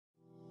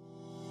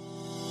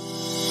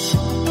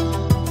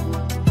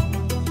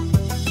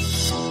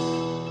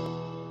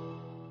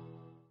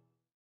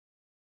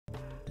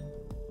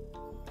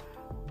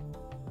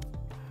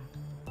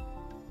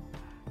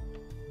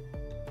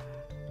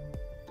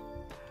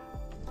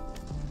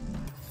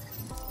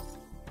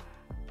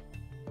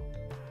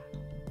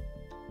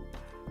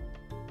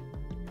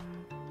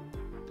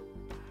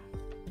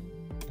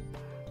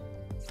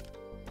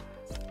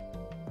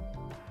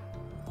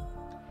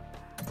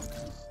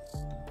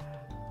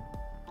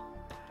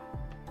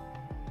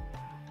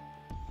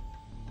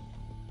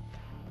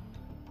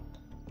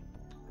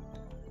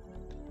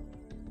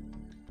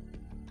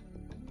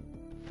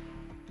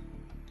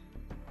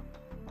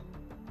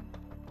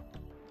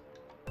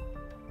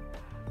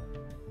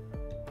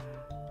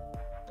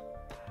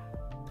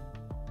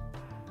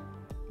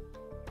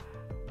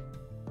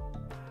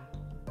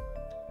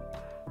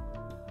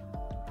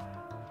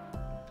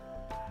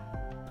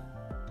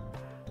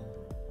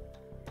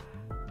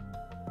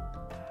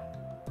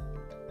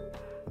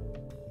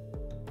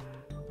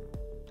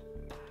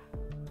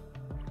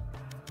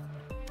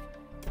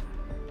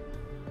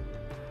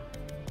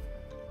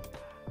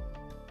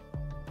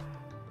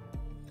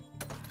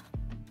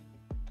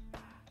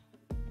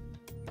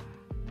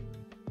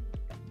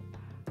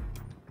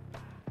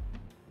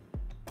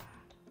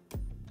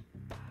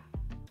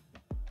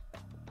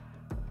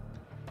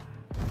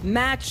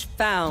Match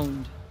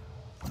found.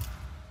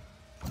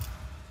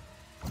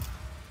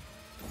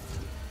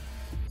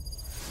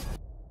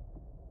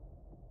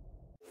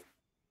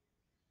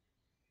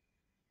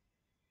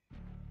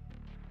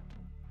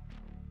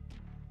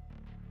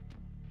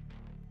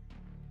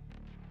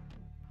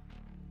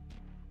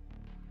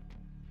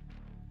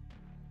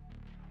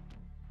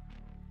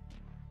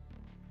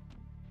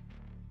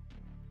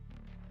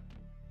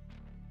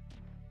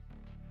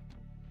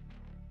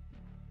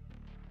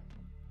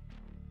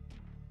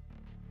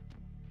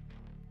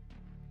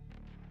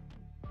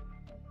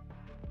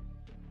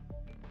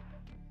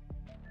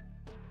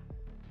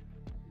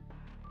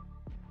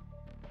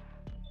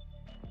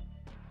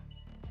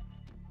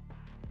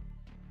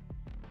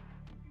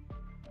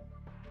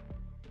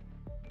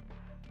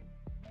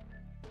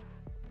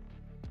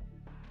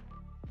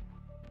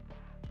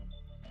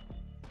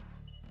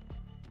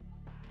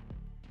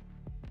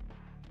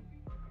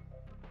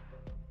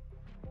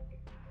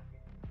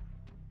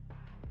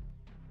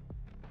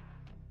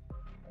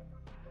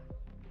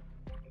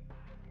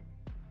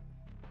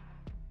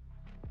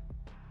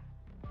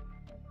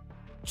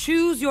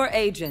 Choose your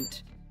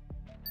agent.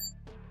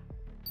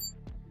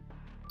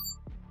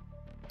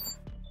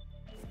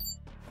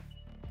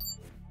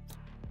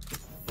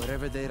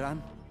 Wherever they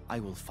run, I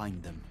will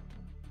find them.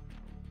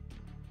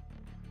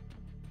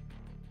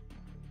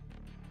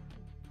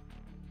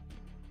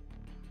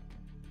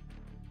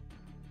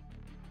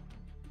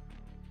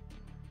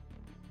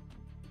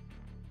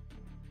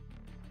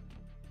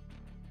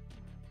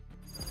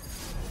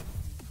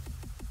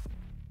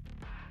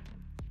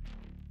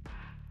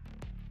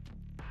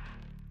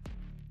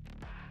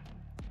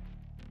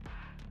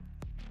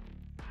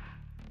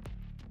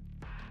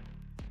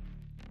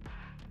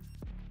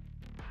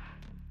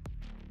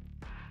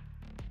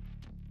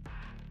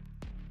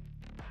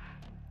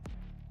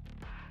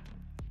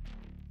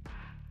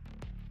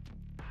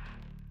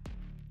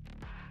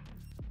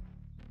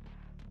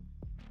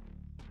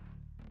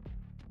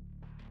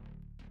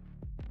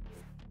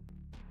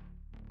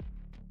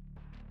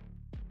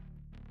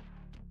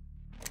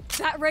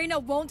 That Reyna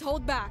won't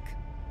hold back.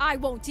 I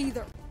won't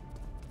either.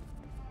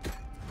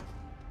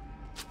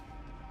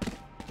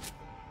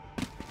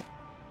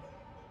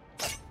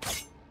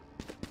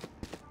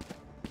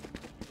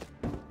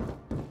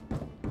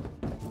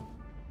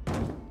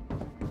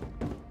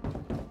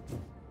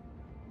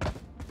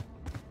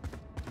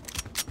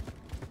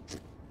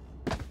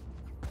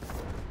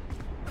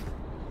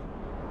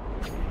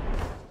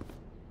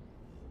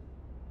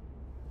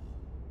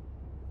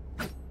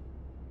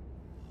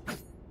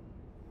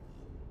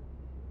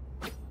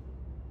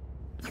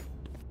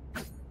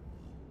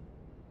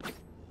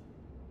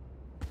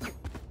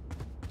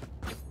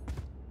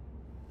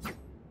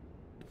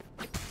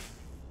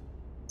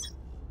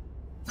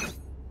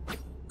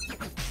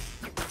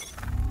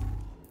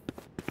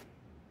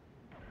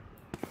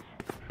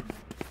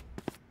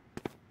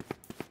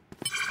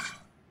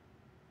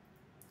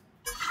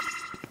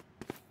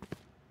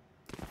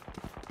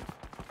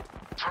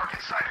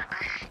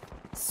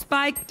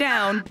 Spike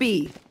down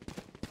B.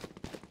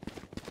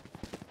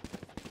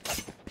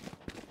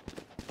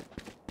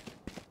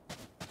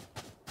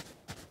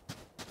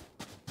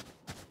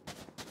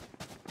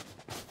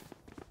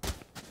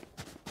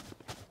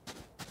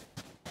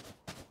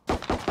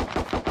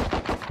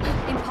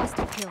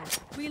 Imposter kill.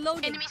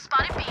 Reloading. Enemy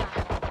spotted B.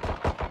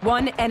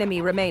 One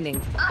enemy remaining.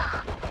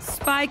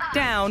 Spike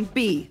down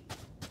B.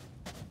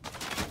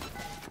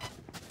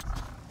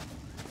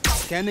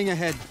 Scanning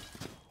ahead.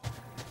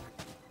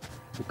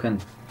 You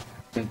can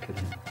kill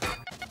him.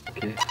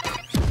 Okay.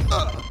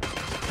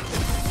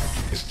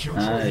 It's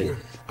Killjoy here.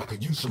 I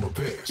could use some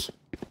repairs.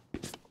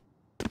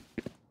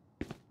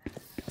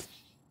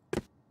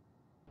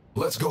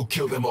 Let's go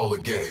kill them all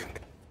again.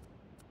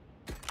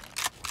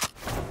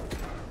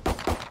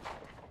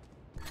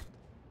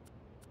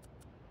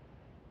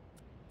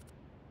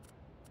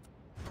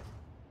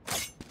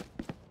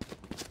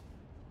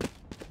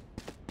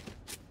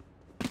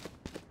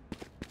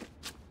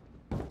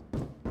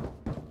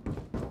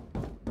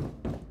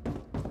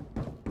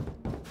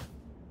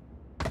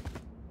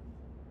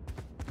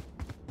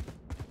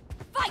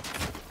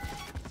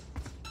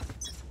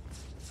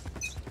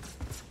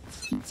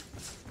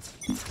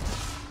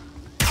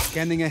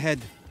 Scanning ahead.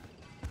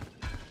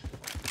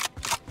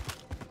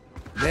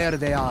 There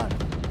they are.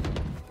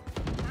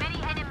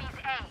 Many enemies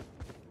A.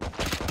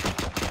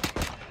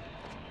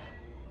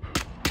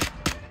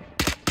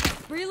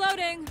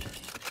 Reloading.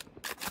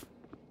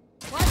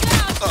 Watch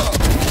out!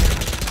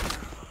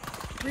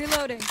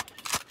 Reloading.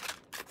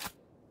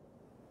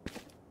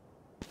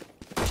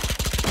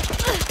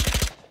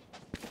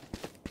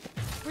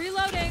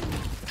 Reloading.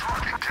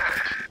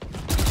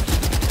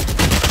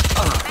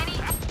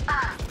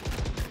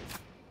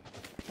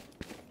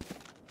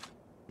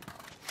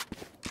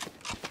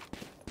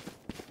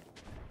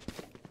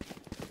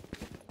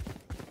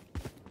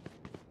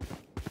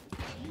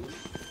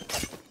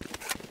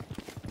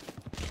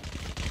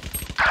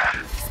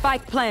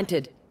 Spike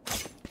planted.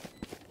 See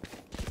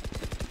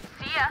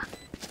ya.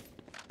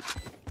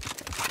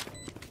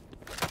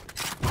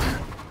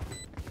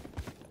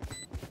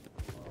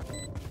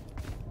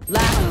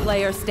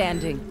 player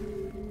standing.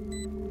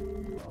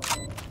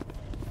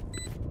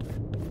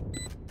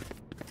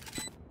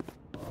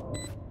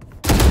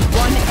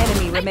 One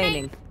enemy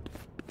remaining.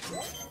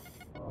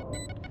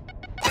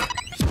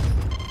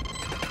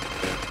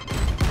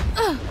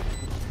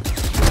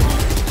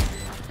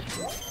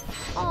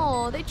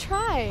 Oh, they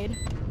tried.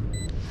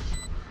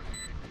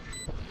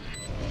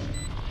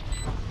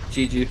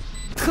 GG.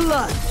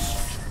 Clutch.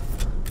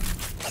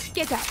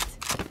 Get out.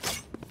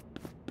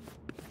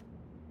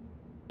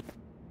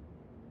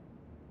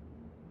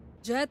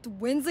 Jet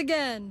wins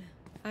again.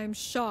 I'm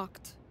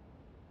shocked.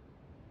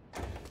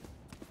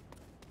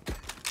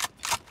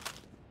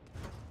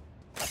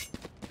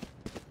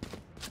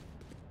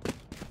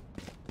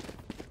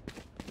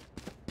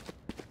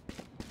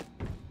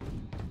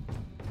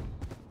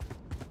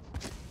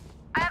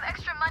 I have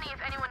extra money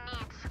if anyone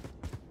needs.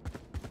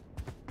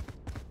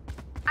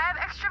 I have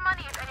extra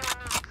money if anyone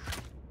needs.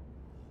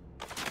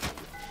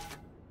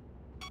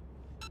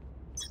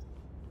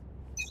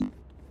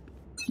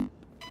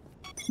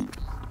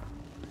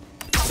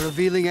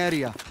 Revealing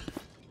area.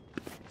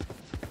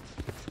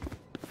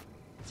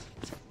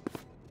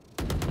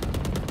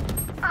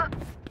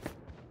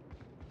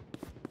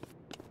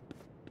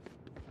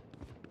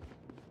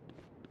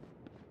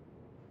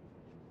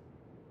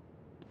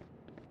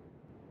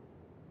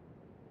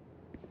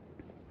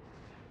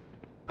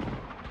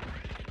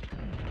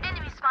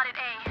 Enemy spotted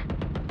A.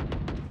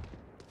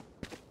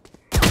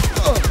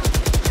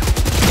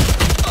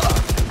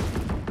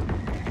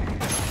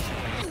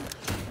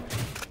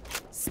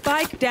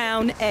 Spike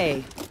down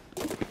A.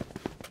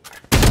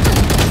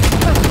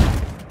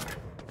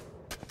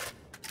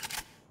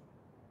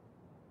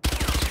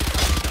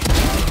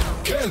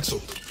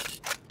 Cancelled.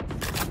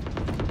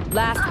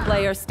 Last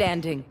player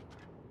standing.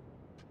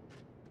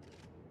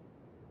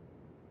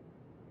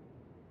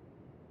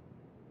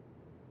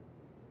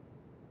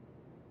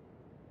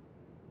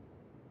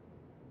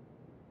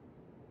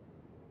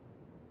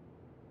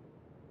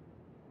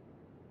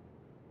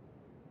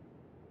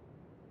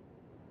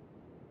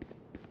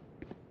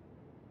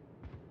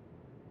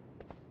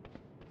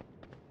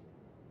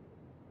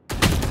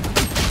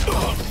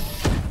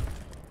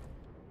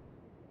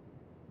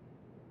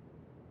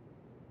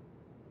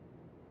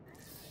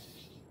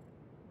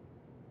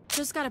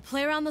 Just gotta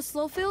play around the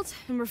slow field,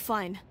 and we're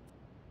fine.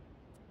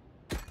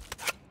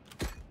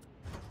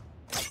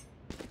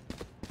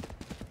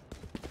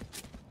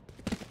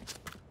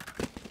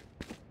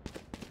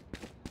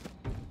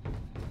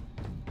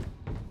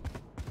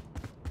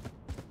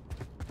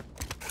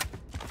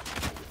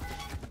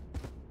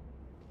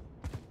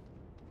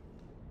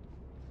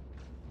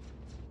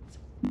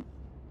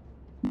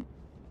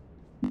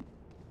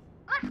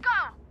 Let's go!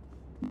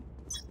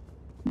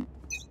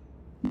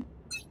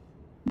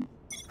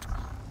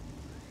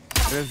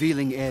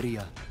 Revealing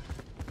area.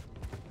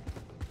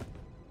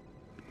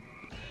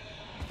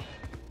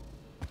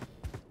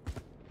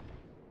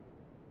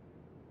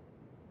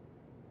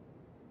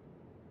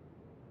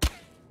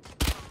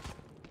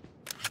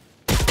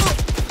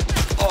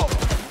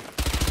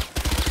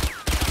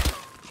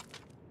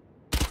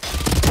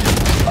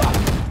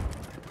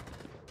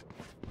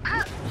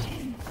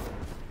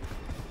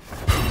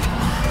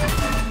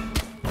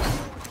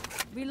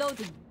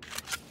 Reloading.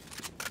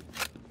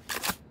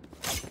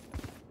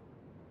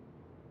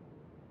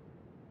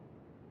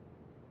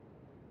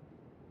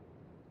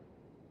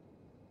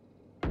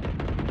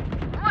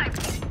 What?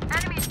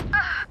 Enemies.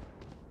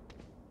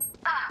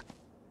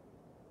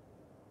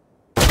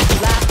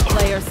 Last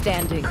player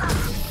standing.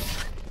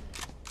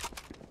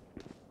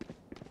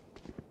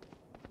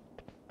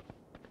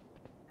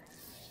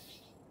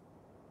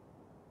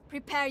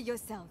 Prepare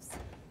yourselves.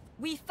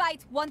 We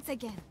fight once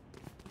again.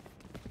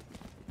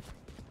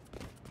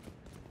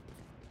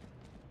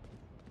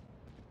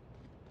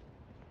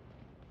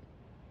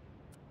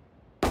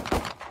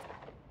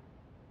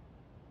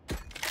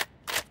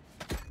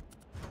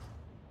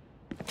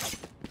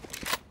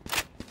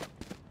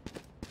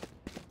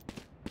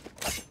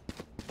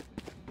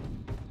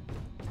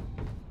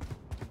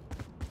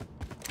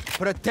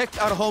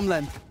 Protect our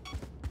homeland.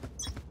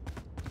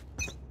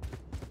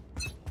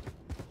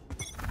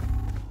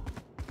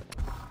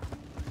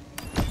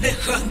 The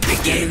hunt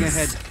Getting begins.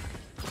 ahead.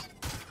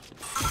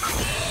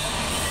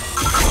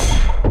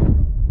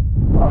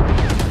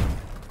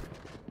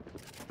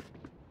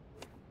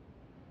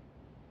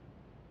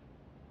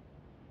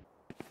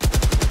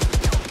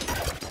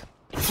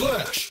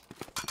 Flash.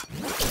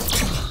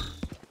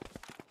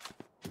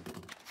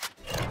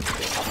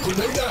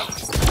 Grenade out.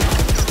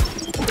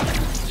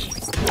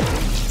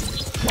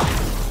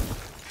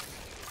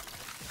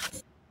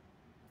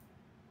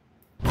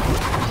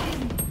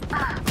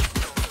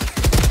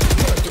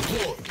 Threat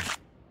deployed.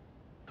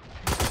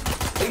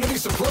 Enemy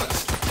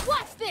suppressed.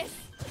 What's this?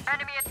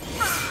 Enemy.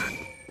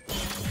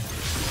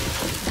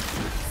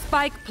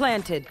 Spike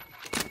planted.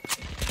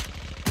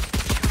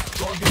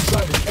 Target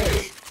sighted A.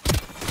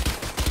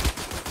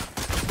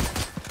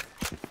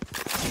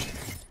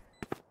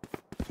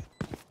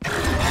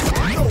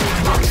 No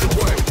one knocks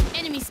away.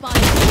 Enemy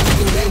spotted.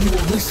 The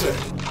annual reset.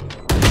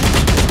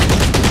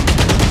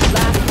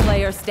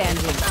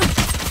 standing.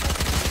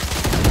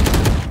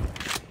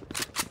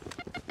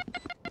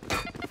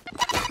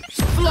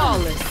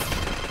 Flawless.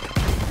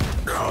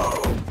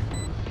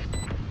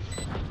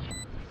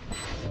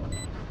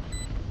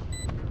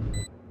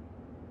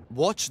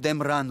 Watch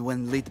them run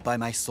when lit by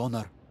my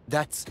sonar.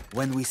 That's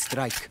when we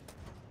strike.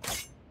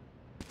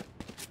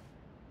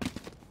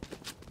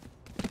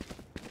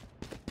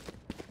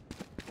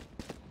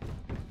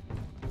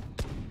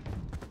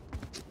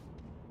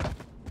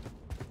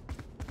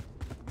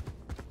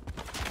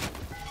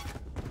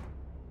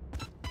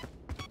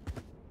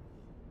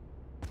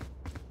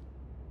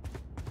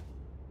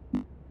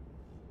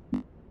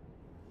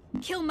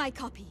 Kill my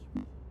copy.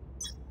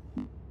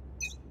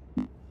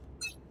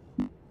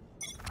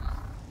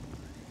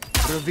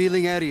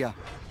 Revealing area.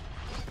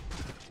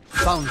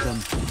 Found them.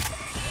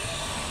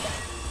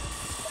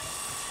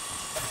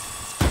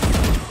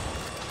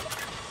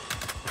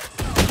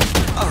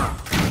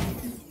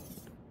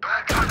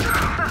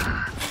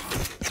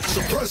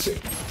 Suppressing.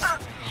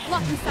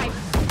 Lock in sight.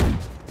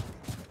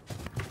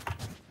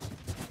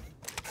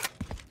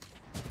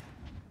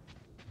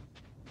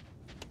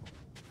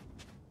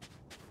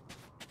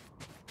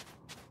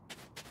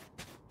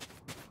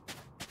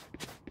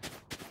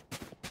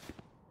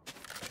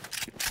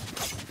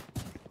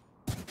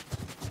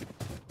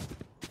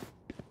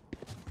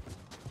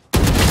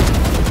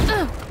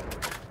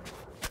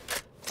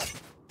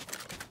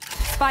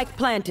 Spike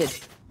planted.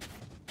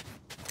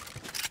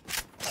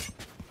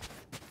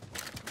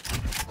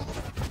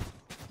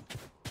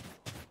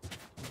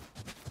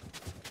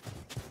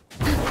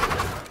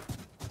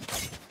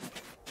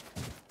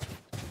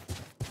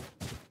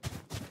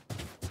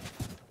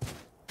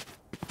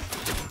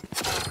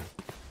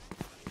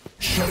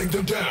 Shutting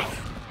them down.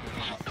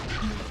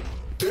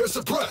 They're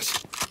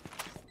suppressed.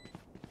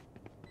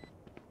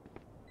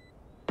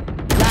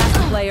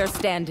 Last player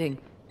standing.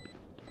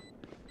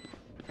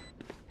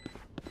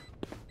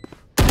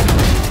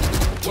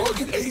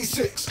 Target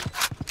 86.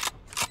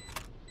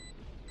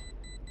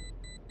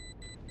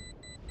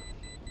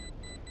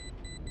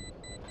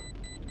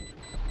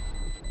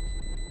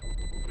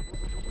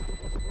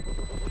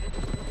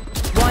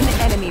 One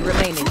enemy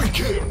remaining. 3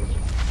 kill.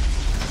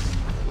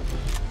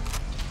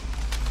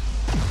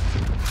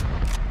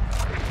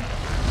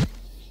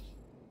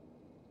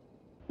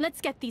 Let's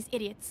get these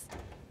idiots.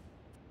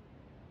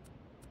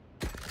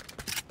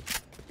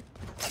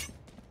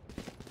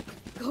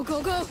 Go,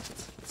 go, go!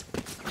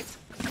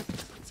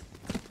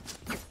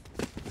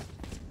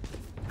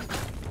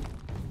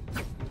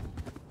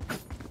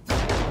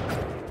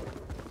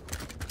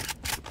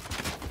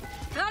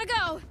 Gotta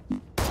go!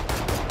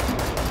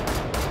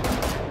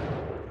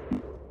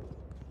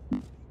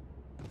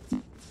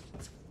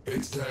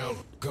 Heads down,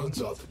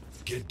 guns up,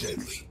 get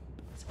deadly.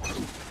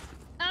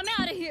 I'm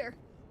out of here!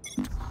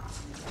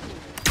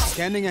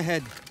 Scanning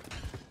ahead.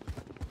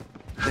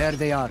 There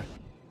they are.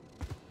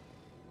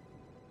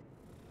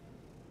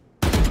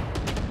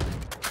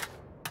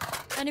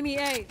 Enemy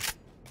A.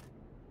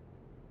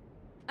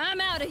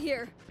 I'm out of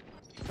here!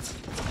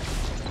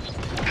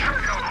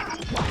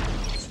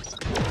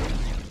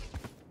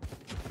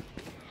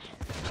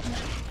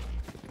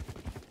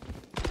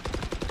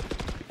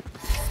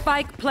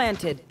 Spike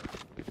planted.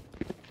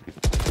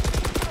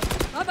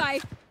 Bye-bye!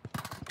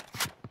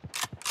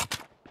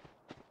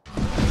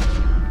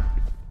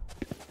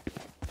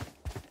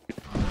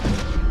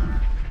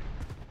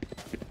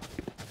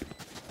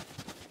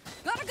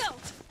 Gotta go!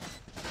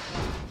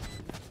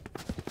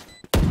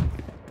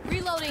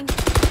 Reloading.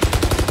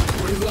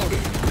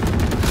 Reloading.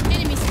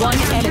 Enemy spotted.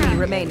 One enemy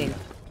remaining.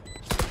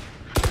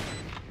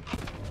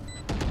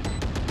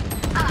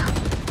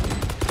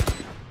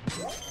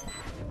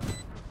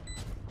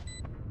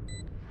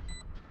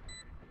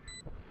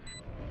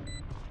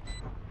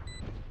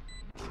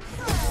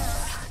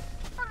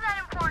 Was that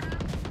important?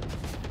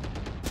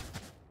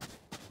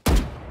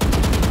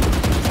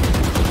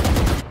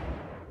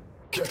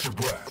 Catch your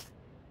breath.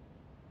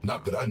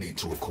 Not that I need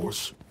to, of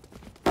course.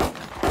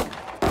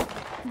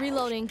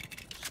 Reloading.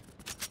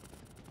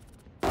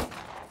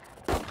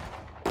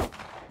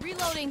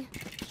 Reloading.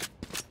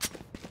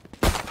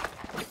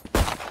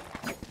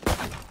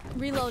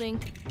 Reloading.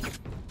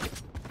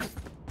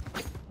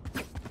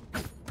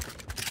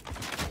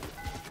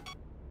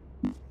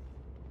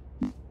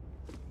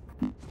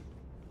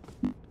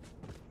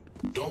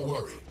 Don't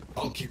worry,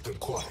 I'll keep them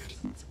quiet.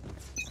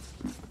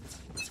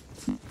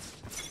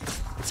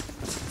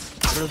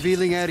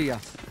 Revealing area.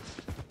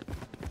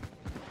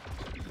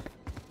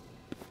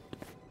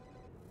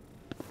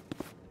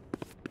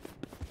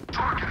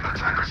 Target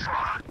attacker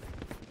spot.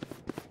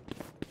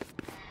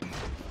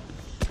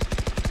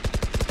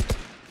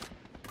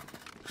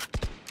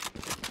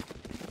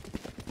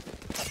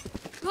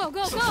 Go,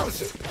 go, go!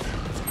 Suppressing.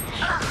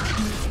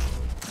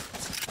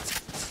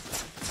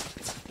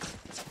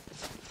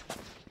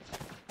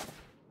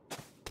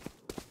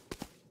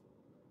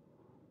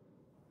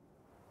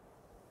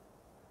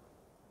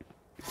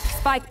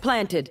 Spike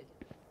planted.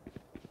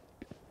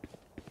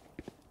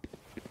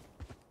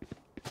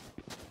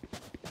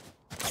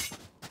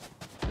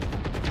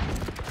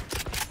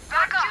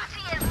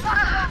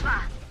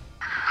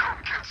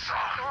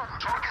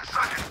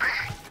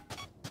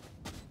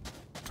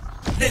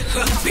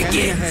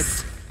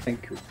 begins!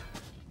 Thank you.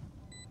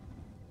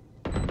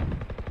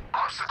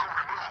 Obstacle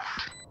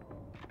removed.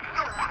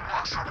 No one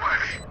walks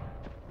away.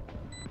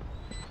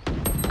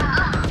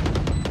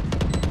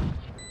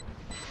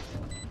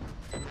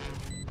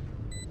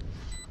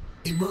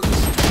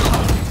 Emergency.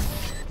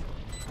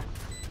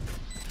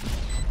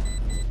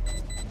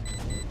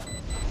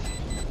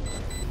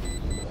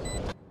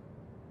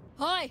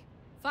 Hi!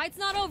 Fight's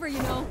not over,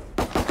 you know.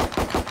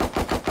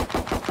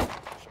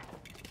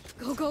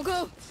 Go, go,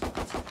 go!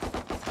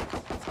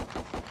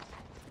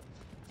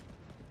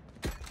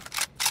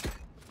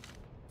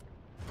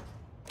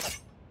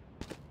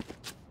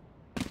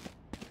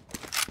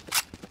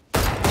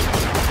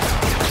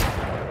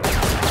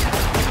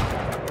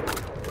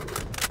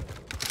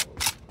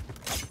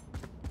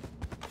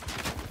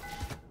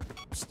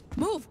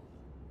 Move!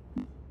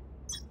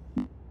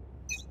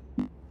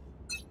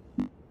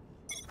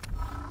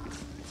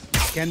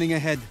 Scanning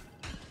ahead.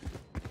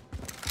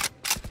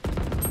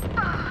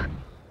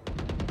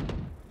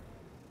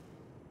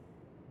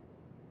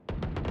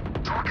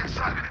 Target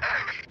sighted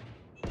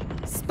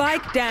A.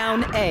 Spike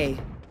down A.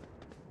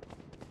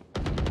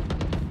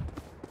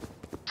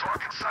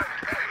 Target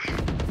sighted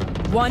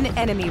A. One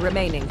enemy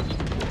remaining.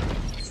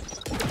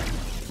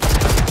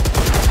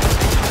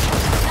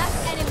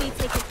 Last enemy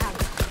taken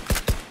out.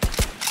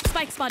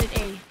 Spike spotted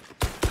A.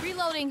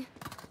 Reloading.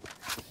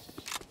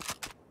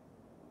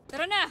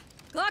 Tarana!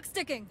 Clock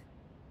sticking!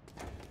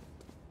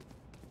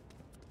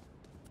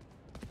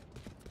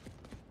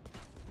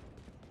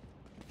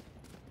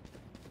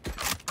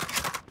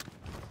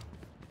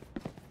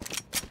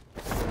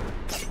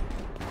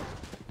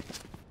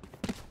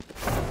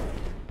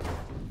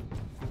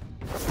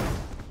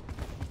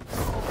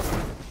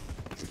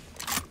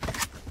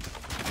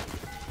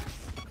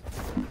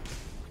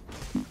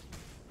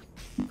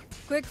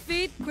 Quick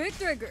feet, quick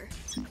trigger.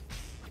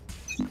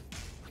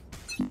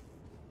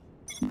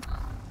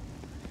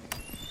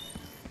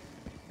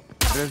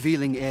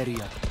 Revealing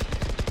area.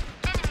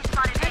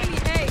 Enemy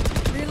A!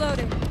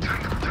 Reloading.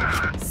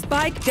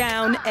 Spike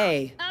down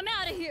A. I'm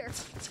out of here!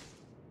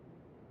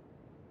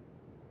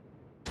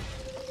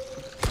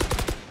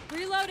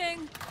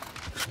 Reloading!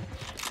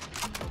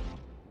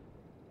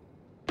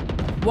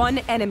 One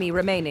enemy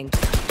remaining.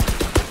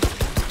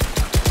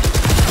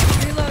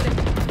 Reloading.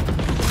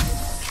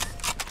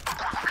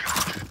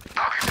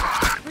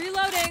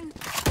 Reloading.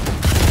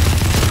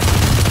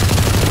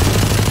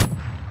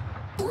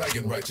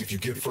 Bragging rights if you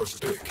get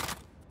first pick.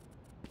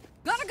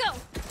 Gotta go.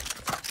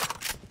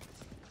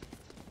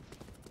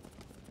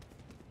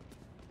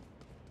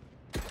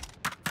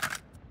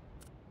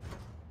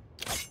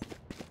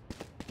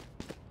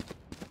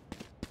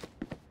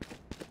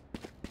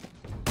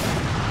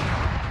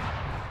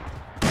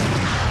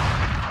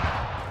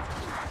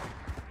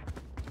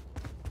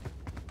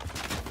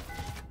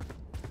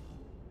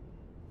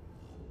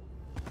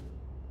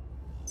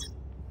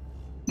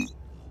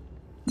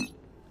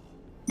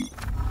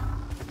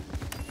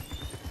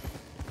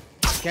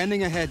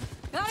 Scanning ahead.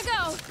 Gotta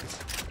go.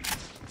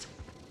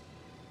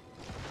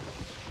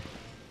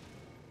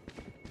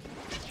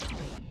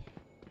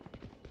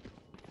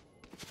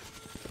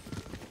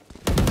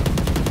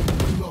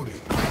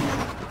 Reloading.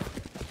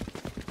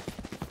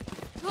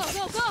 Go,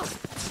 go, go.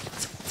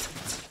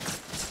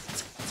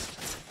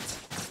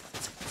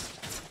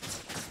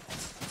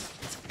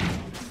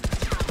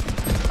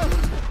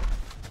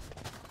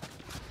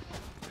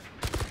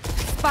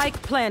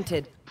 Spike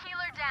planted.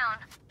 Healer down.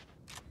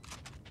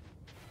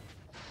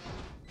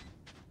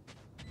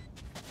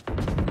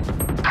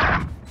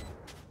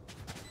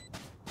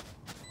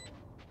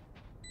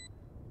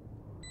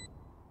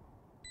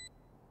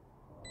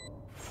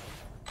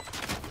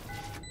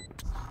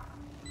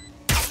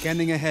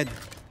 Scanning ahead.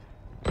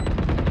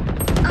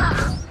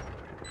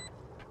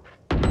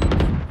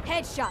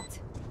 Headshot.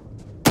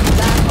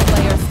 Last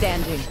player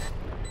standing.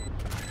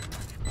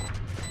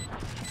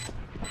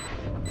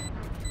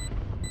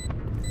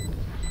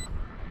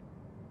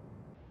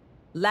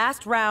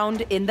 Last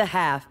round in the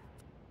half.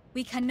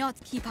 We cannot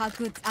keep our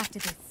goods after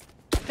this.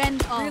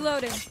 Spend all.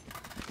 Reloading.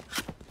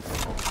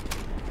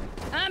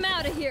 I'm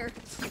out of here.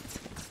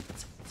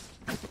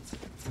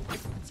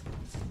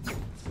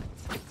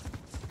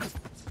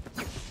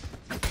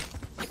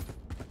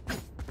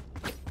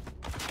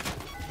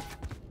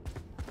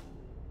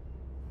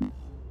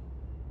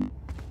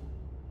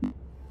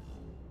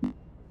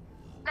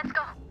 Let's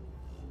go.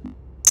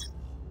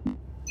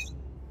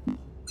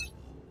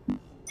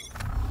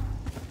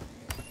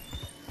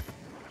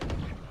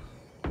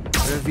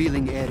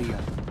 Revealing area.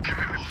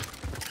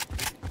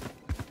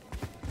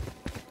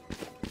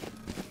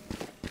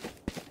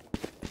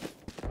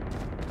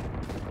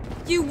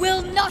 You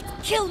will not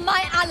kill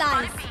my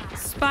allies!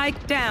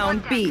 Spike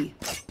down B.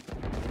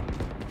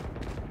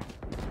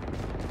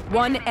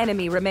 One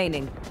enemy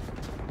remaining.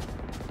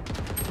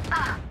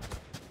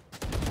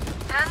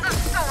 End of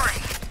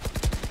story.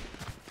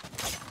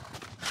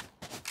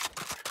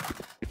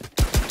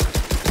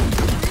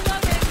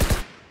 Reloading.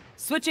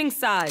 Switching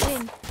sides.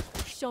 In.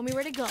 Show me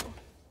where to go.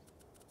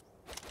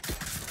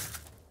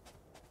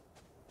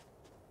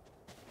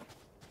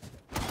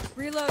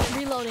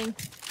 Reloading.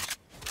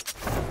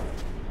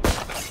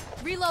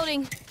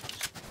 Reloading.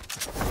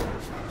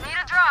 Need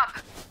a drop.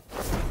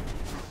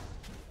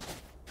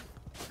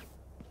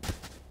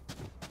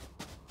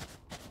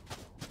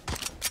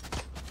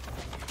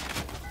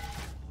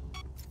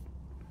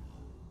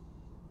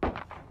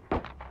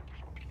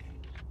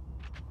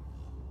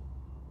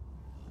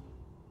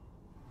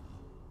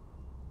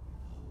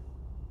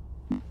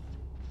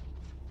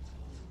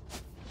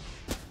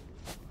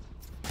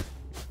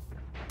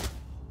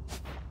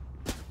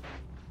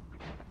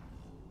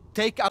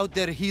 Take out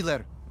their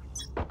healer.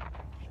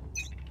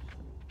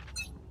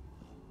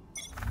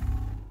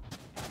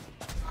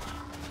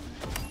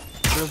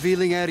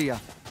 Revealing area.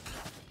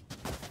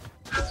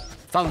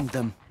 Found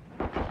them.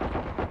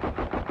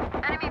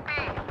 Enemy B.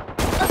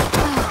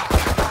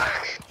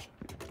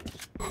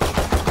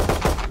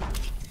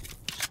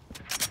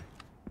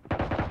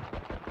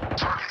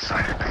 Target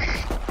sighted B.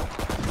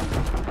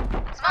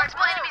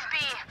 Multiple enemies B.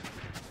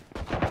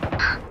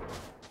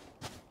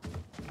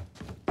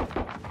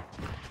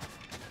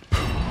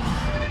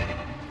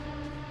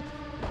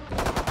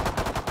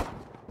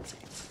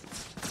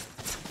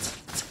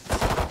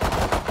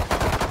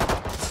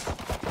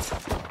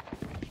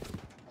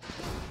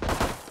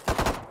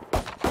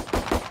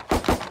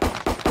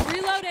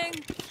 Reloading.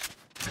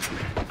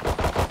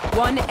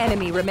 One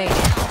enemy remaining.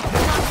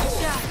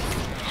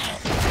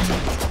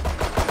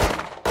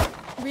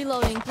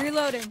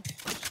 Reloading.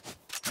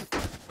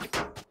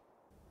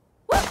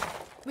 Woo!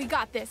 We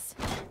got this.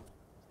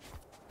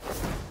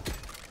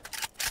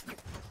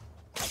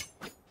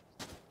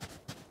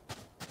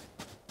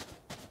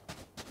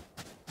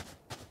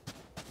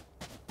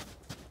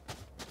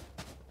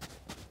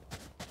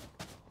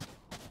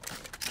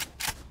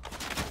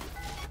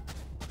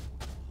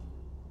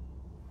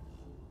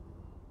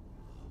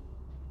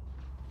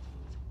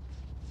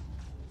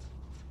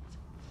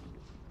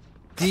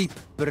 Deep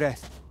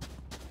breath.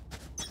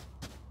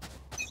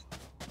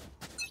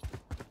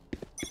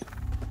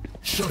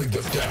 Shutting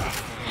them down.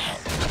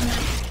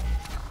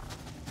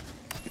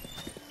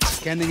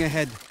 Scanning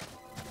ahead.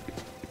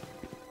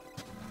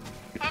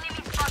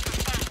 Enemy spotted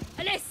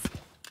A. Alice.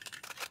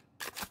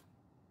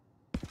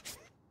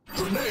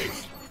 Grenade.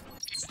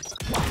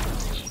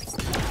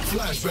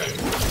 Flashbang.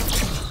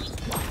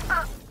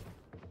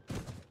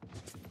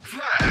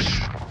 Flash.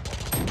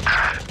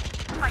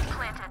 Spike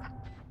planted.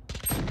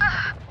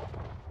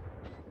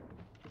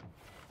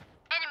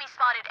 Enemy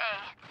spotted A.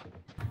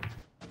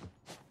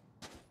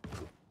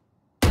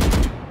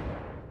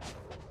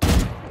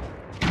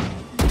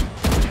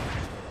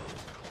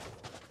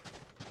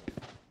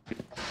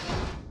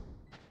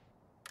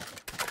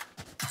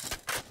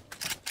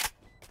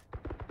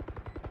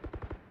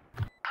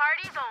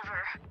 Party's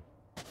over.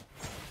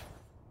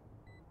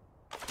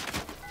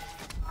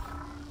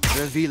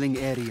 Revealing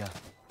area.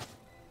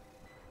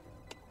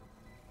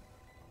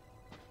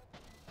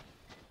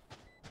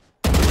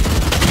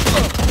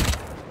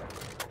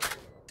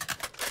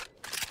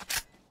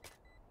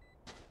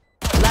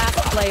 Last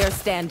player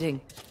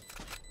standing.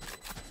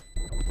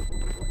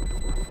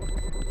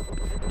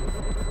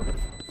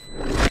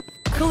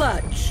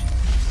 Clutch.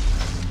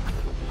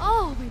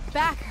 Oh, my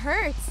back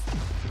hurts.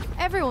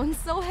 Everyone's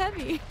so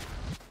heavy.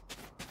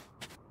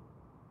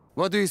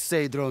 What do you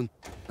say, drone?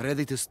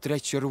 Ready to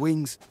stretch your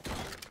wings?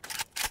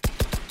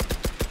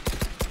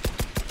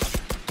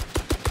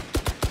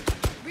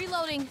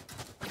 Reloading.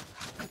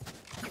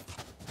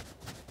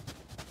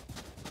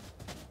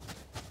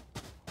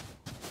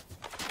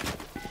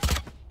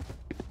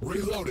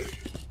 Reloading.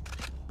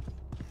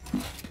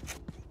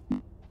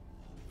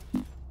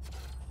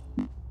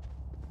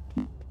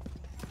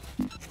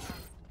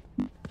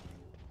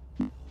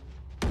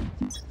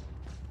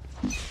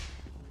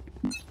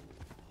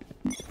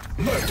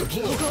 Knife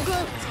deployed. Go.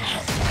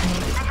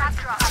 I have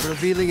dropped.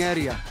 Revealing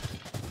area.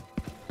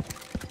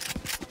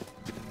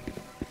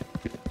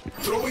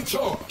 Throwing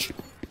charge.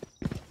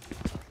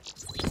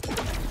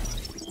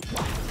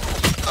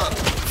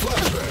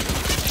 Flashbang.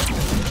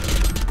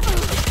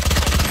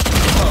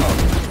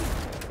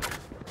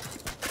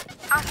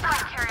 Our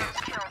spike carrier's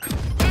killed.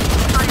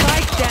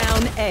 Strike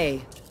down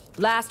A.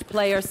 Last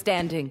player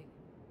standing.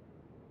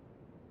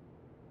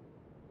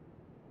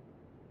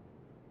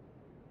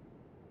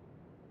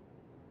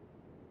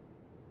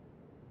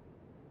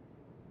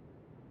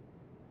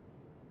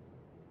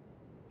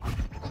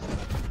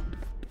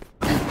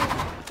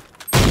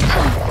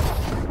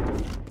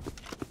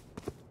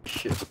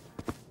 Shit.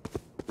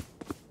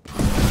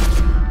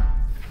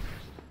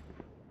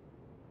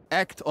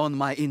 Act on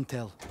my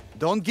intel.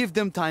 Don't give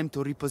them time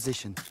to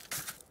reposition.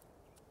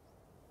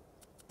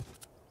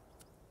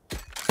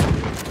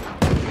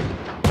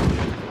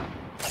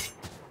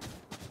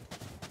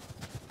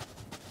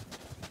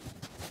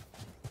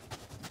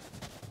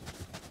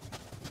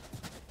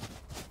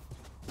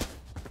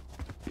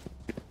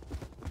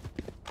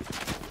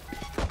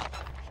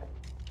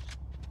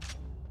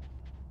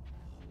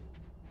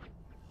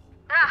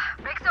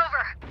 Break's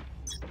over.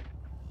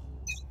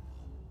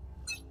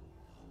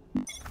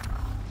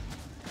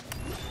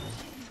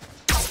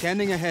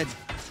 Scanning ahead.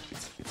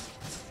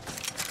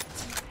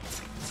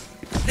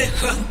 The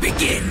hunt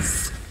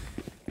begins!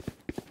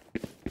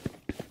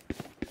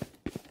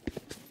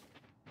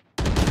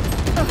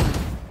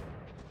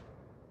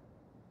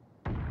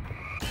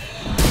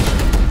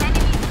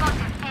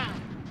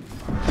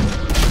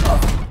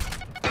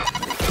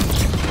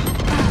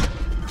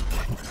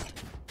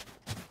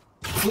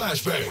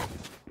 Flashbang!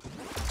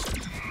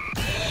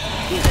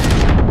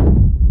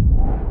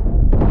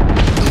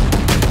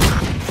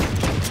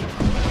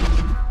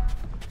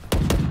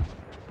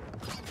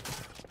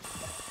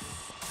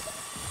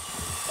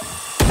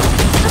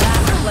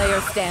 Last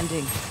player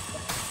standing.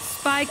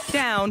 Spike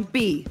down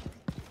B.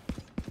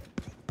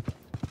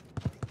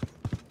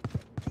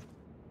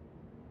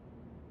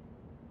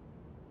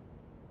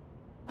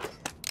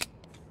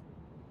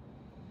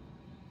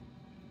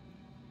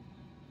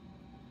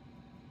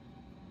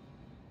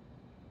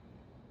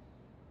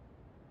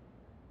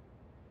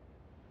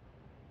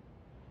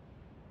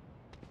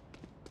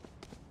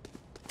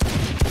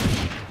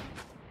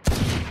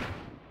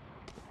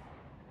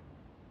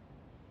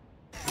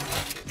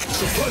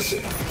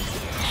 Suppressing!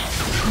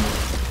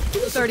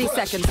 30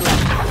 seconds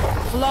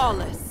left.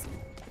 Flawless.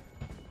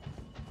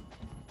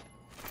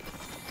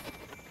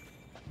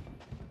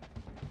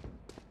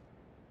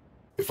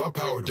 If I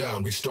power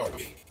down, restart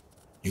me.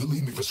 You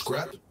leave me for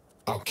scrap,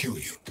 I'll kill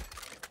you.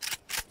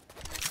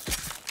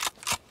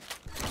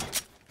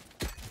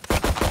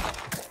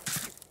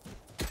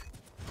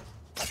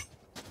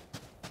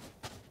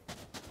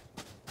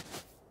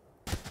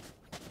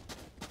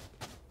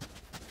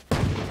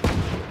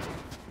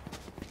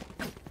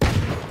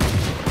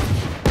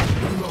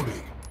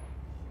 Reloading.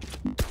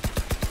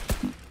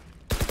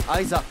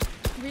 Eyes up.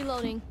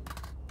 Reloading.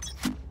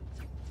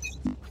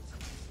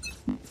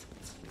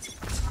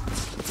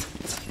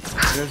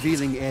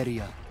 Revealing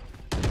area.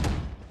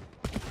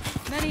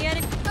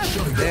 Mediatic.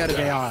 Shutting There that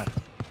they down. are.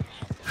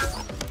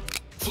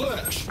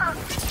 Flash!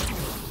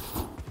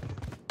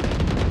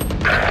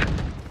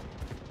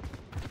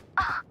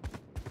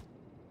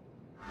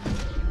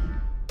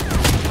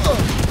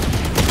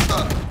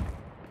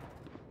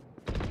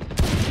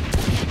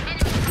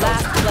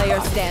 Last player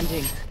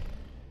standing.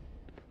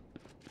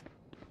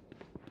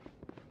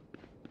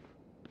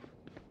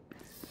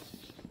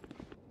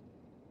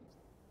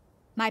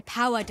 My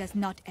power does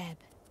not ebb.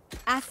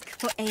 Ask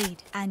for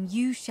aid, and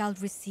you shall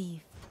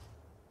receive.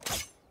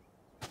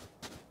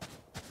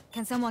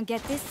 Can someone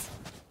get this?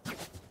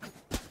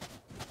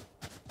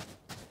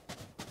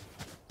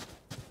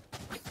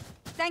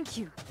 Thank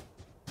you.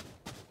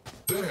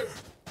 There!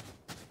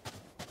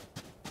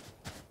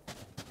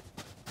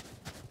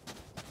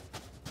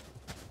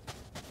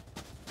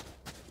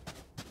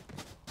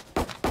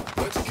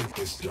 Let's get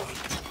this done.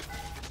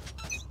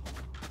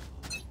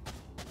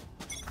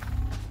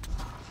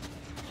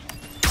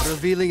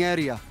 Revealing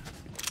area.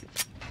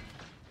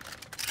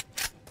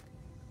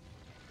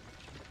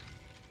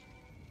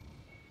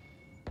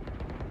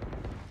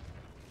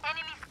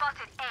 Enemy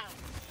spotted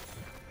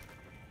A.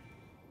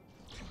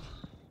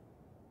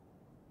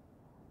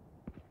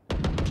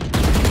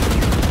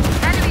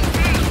 Enemy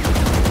B.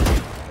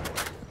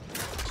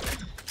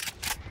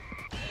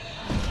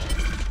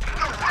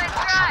 Good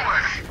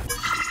try.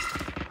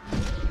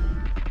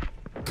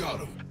 Got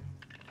him.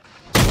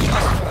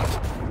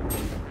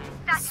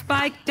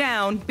 Spike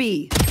down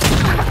B.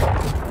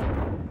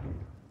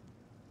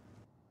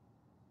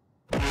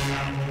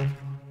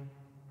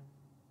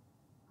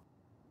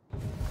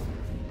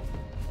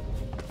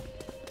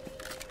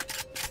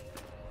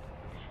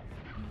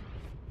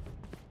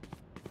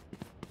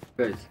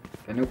 Guys,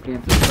 can you play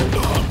into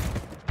the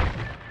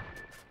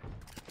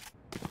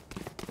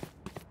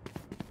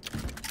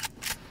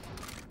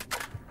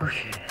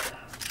Okay.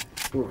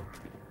 Four.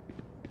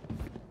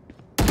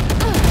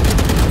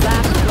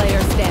 Last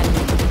player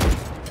standing.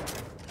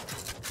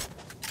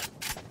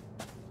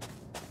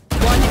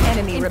 One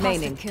enemy Imposter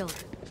remaining.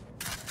 killed.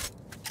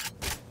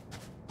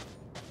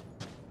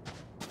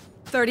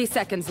 30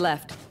 seconds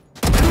left.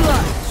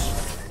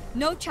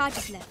 No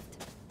charges left.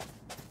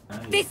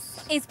 Nice.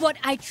 This is what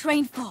I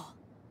trained for.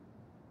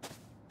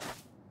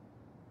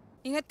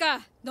 Ingat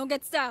ka. Don't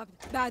get stabbed.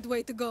 Bad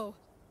way to go.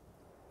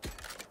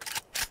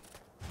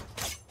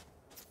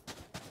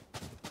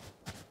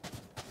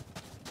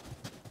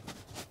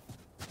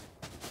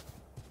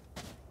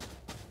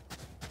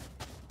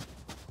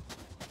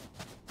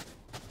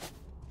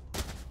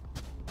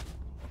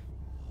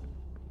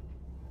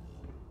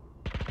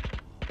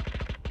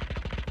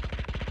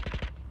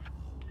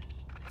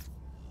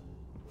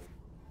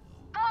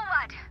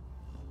 Forward.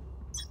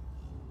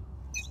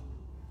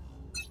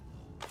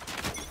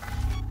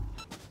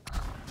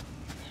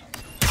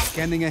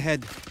 Scanning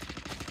ahead.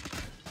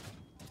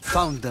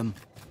 Found them.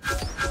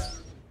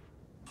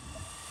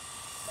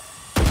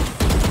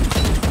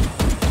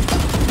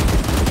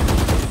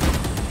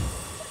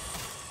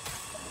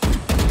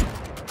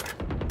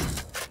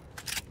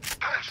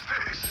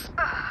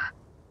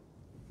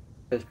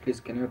 Guys, please,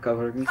 can you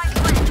cover me?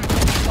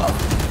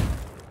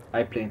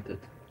 I planted.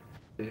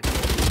 Okay.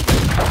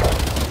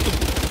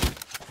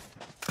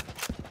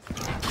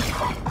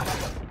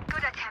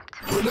 Good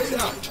attempt. Grenade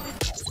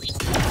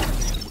out!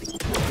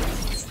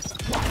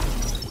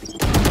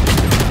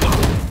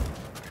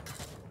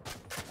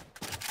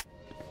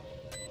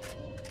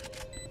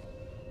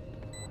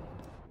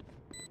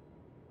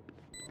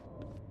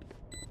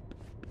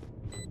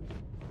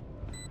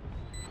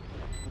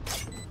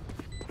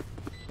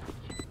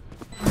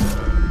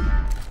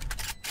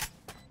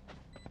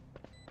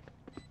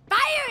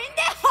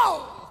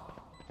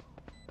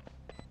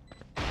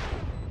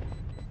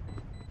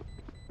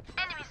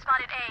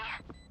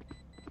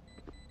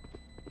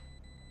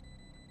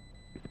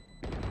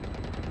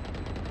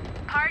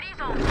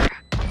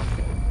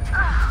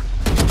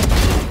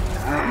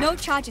 No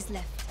charges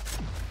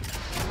left.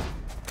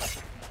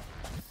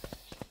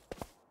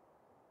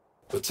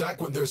 Attack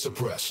when they're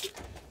suppressed.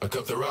 I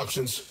cut their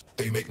options,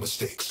 they make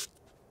mistakes.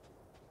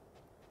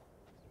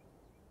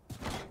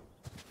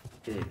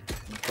 Okay,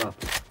 no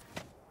problem.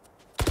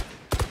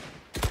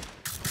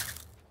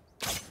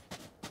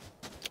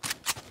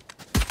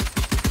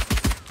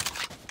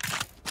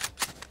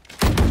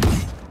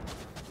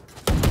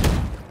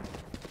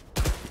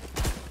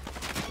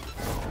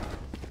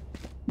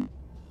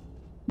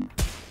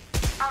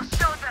 I'll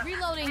show them.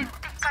 Reloading.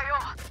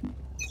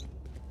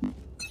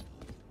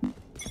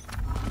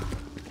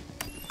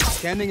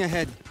 Scanning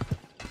ahead.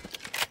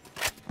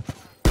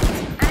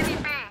 Enemy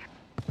B.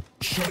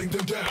 Shutting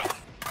them down.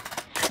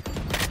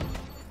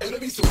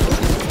 Enemy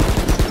suppressed.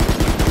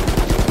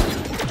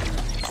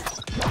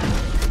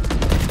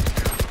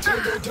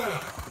 Tango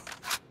down.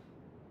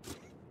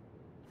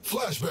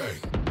 Flashbang.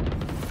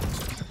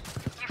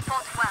 You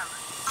fought well.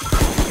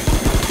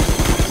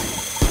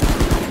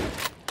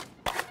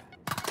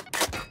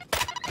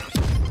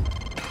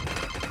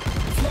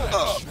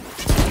 Flash.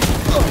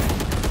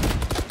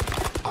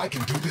 I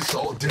can do this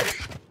all day.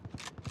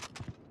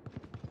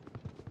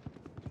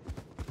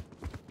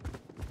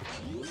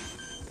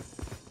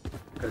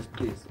 Guys,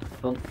 please,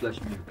 don't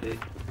flash me, okay?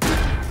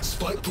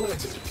 Spike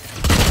planted.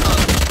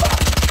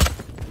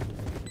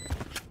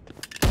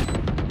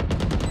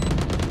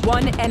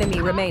 One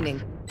enemy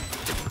remaining.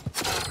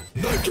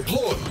 Knife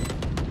deployed.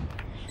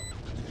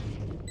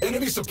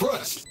 Enemy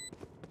suppressed.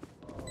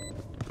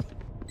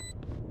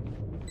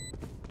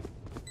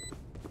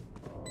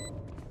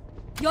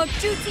 Your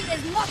duty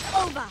is not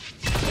over.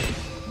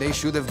 They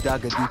should have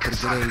dug a deeper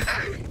grave.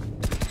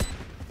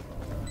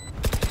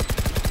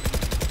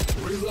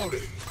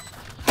 Reloading.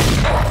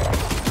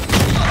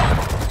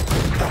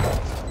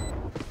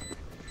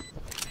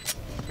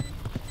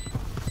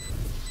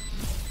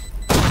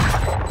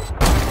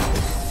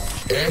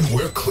 And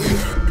we're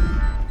clear.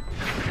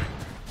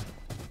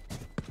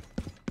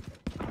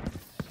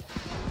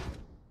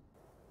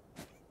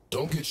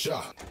 Don't get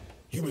shot.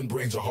 Human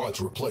brains are hard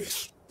to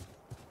replace.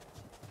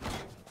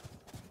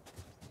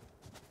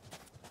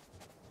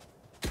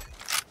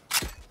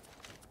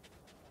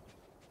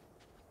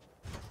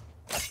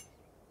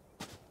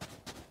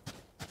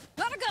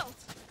 Gotta go!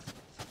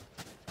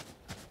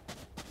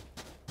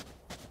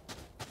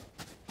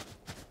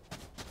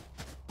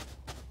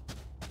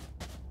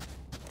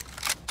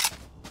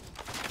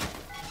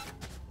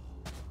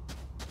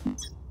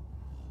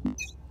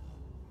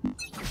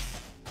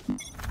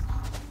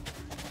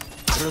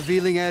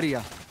 Revealing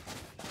area.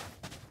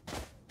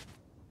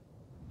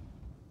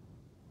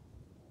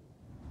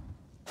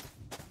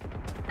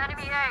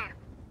 Enemy A.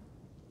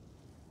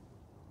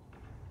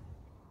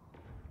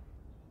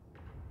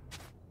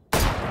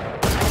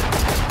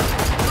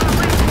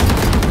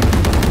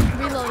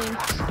 Reloading.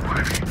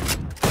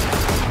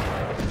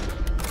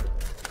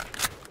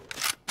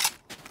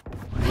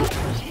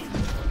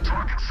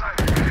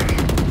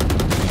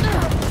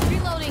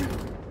 Reloading.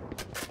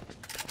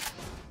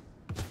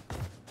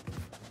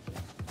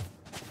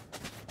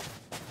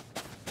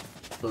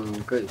 So,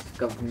 guys,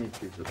 cover me,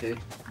 please, okay?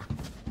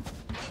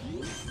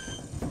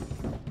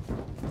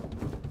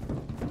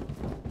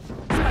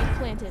 Spike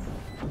planted.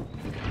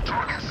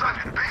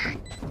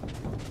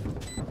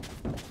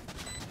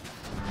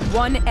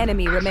 One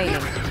enemy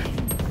remaining.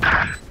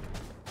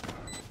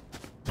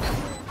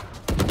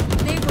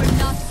 They were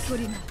not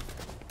good enough.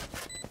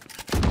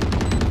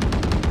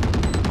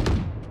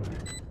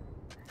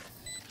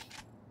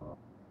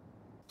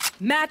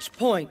 Match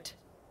point.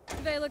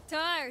 They look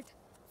tired.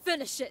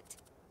 Finish it.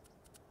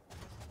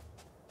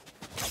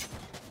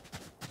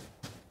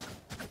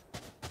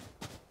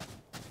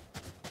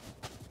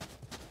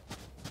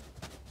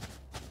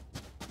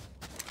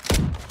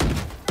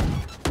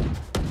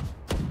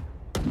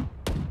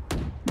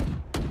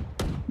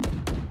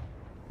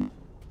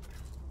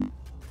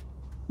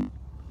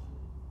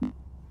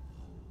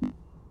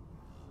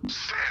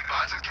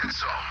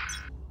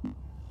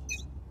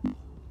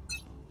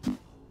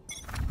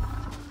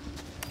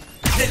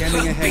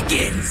 Scanning ahead.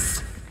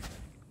 Begins.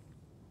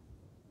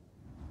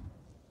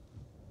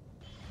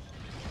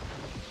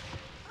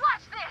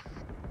 Watch this.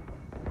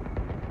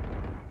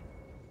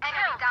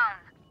 Enemy down.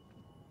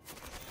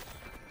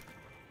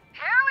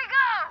 Here we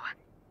go.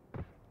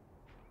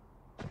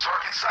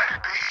 Target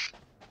sighted, B.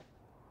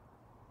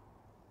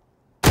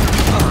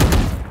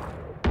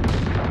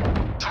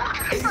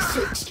 Target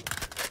 86.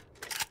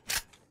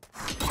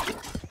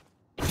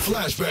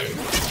 Flashbang.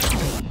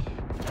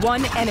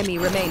 One enemy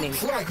remaining.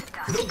 Flag.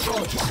 No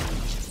charges.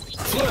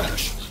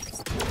 Flash.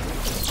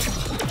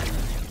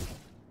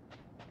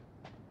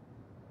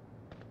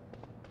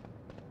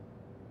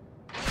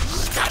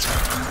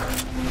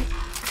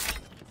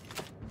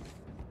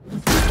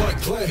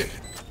 Spike planted.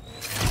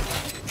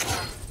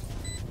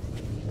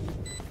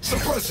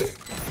 Suppressing.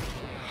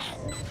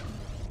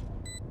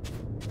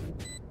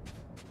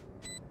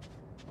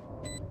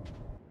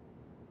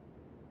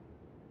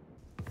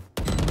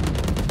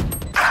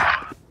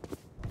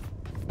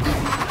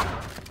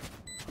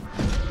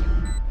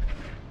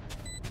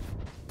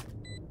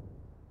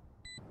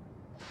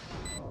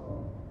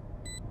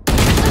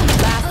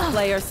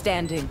 player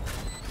standing.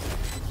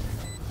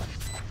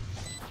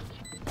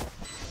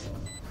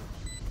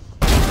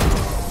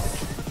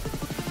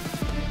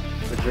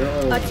 Good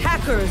job.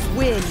 Attackers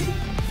win.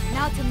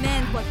 Now to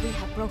mend what we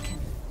have broken.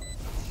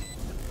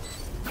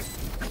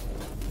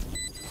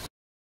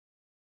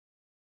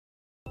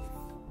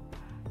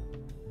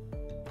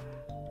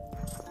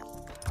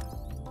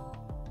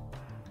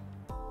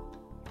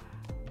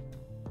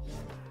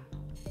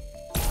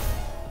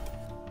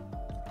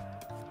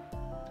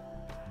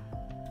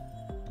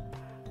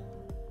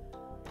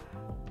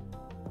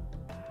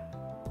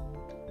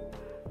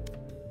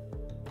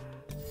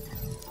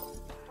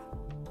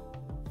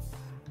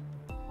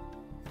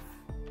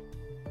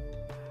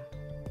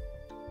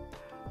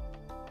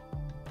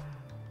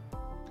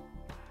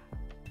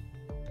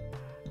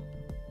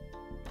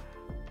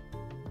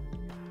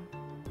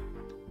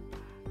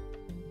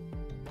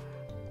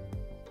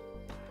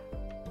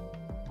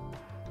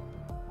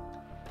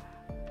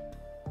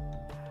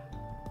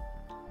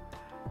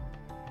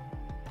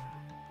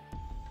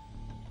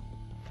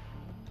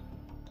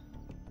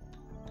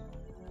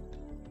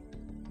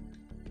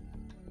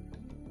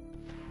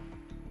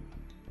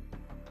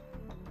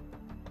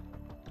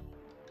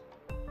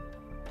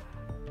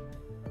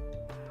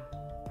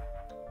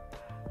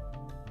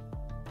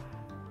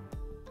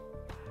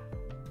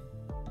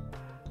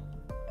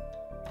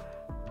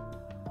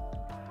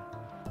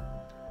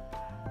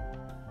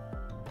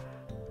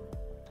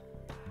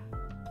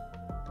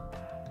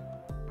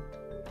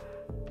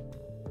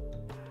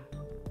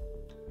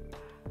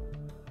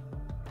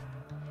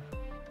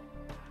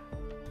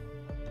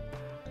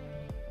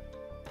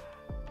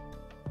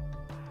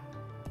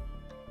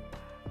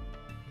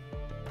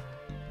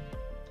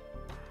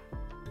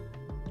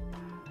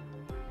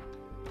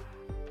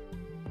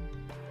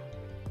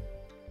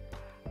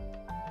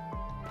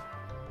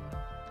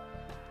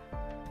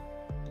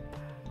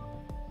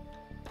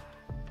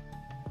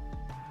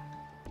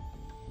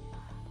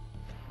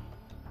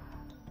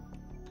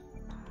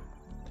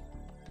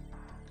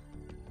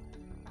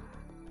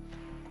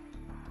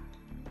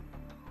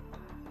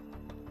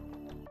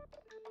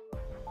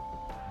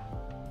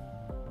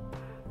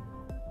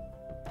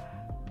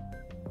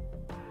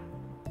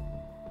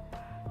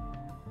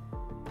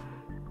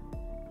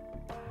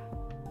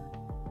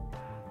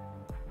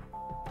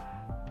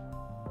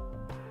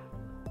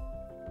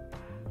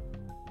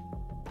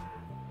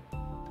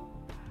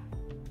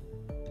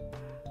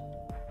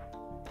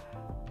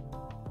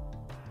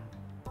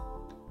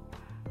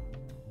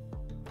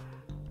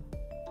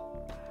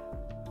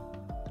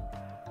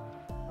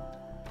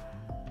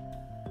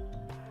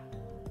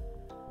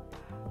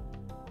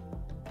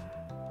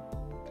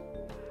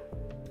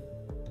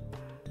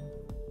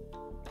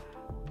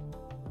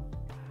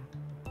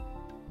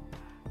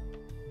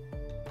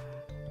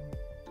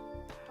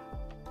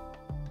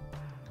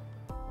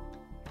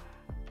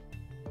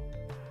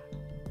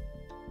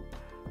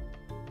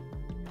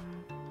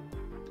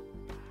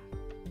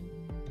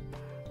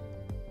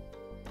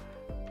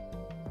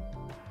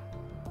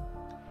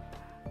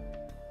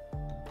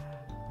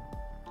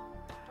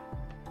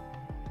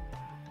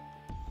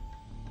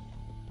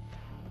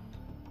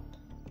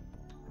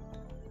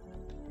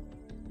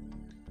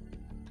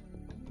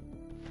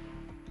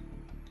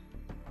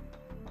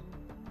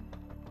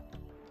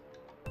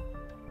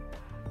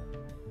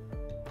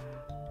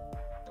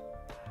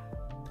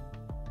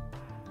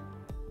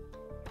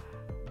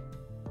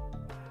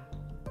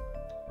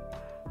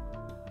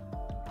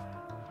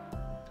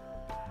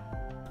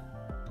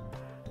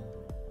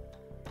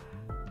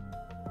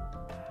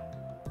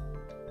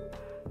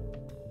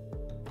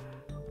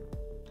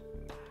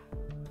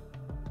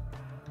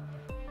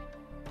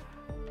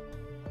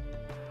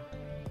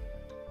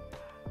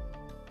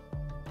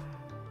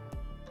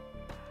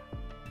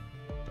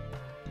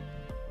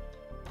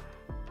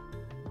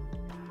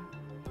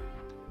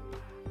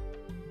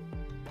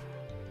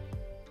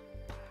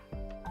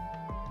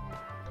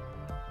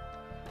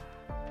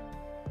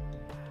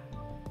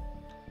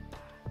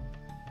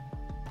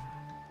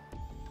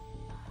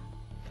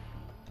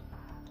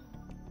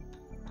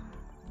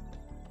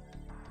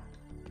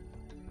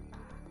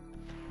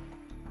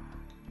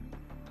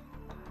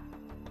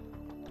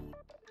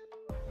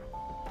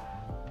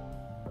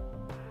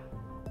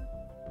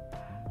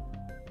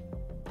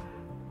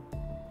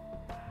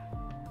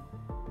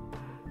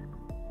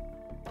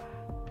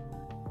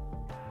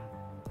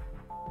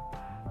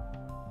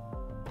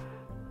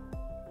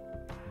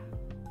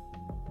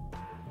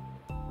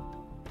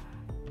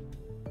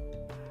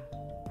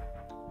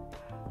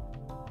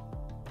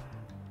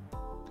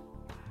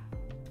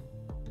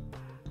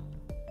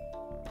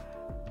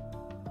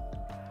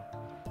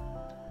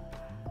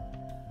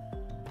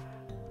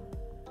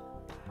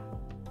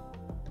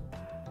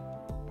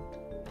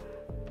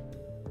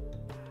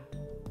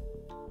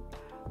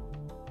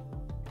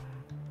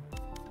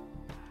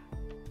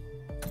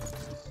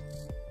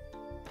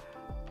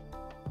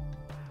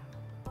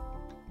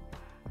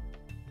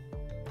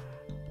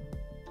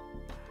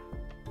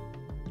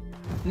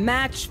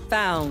 Match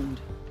found.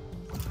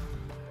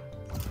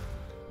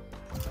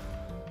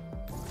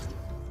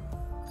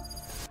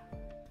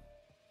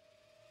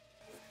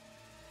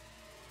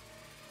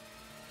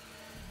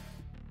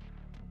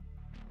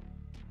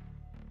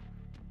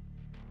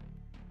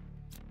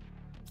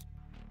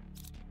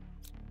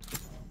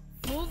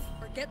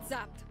 get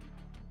zapped.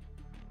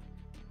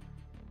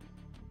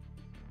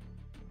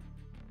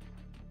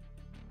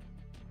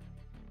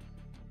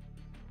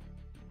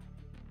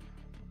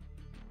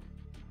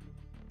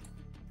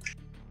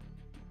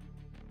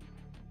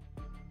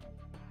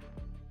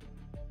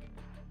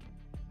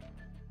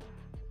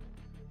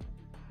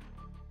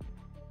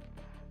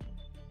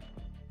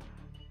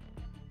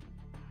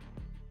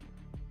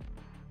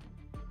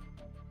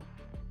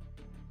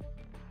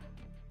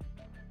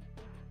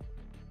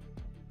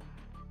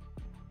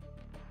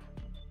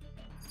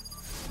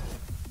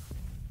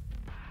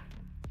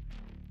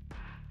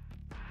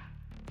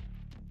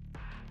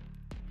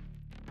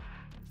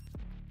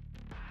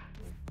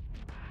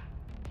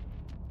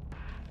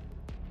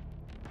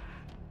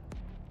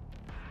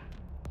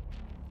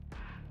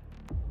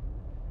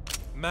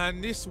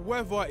 Man, this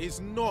weather is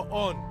not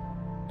on.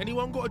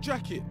 Anyone got a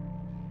jacket?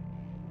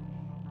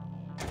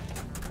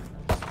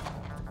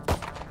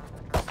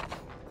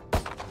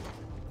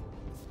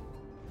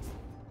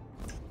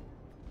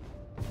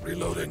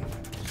 Reloading.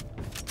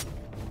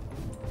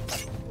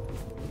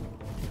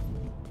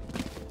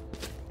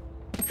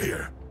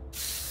 Here.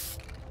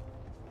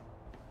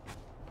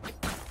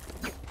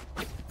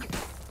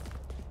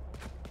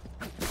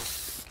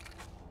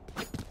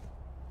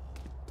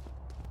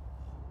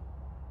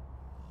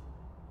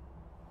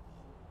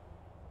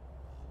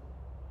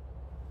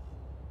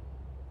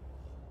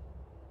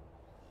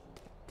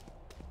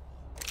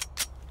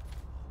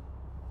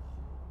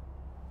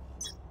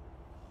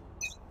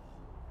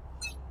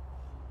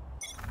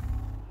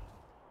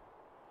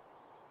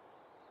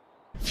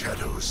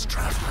 Shadows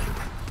traveling.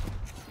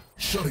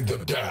 Shutting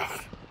them down.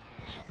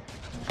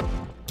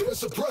 They're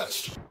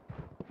suppressed.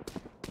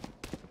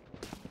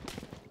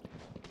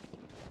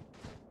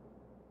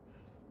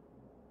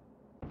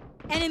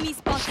 Enemy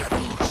spotted.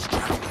 Shadows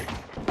traveling.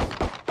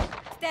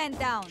 Stand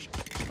down.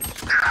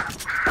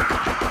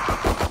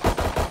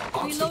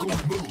 Obstacle Reloading.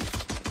 removed.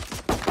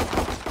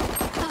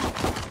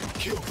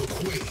 Kill the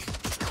queen.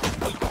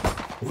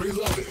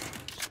 Reloading.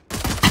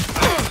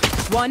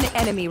 One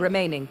enemy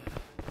remaining.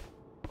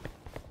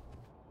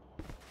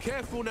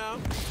 Careful now.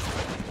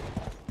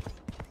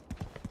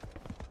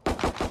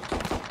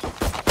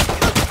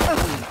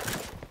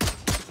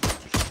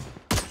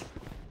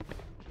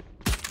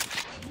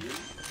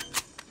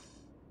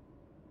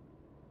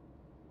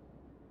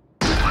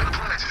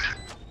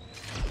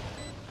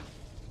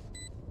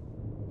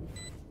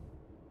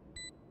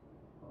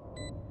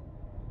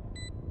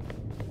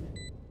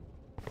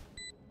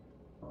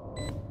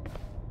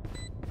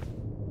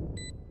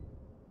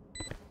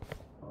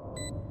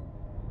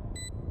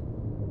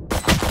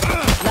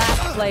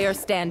 Last player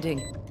standing.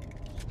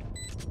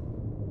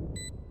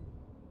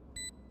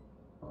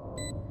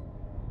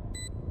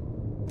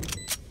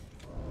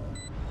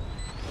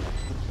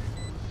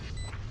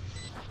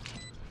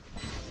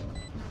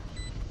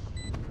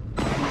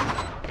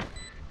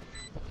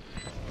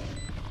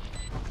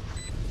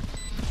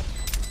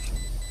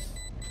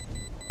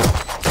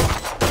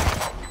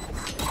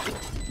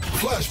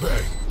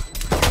 Flashbang.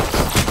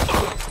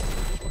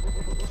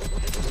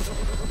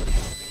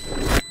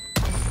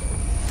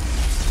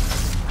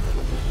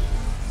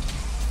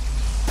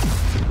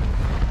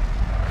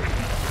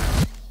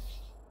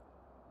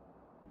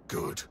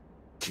 Good.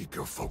 Keep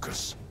your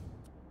focus.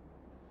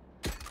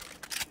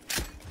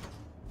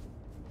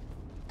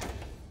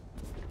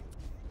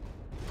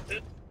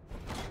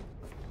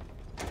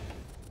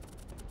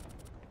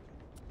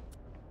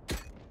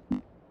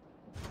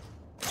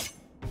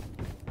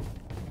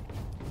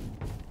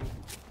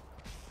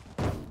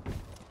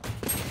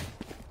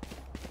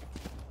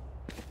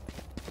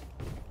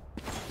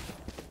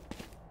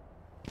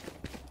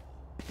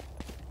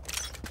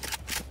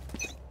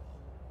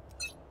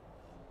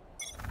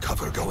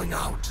 Cover going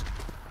out.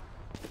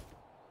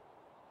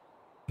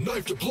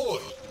 Knife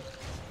deployed.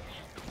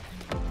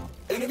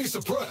 Enemy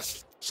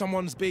suppressed.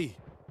 Someone's B.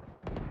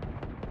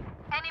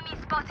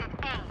 Enemy spotted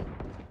A.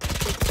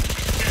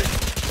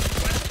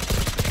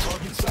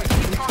 Target sight.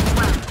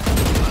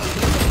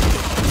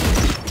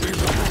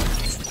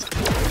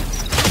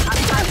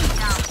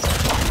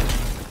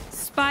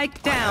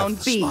 Spike down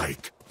B.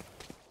 Spike.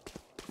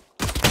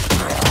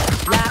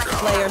 Last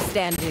player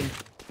standing.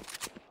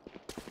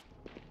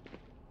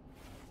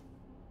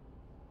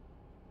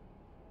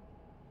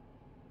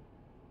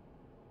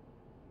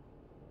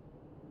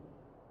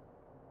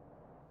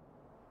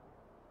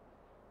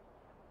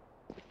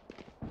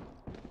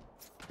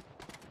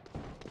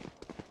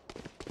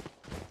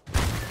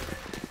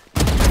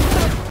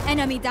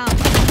 Enemy down.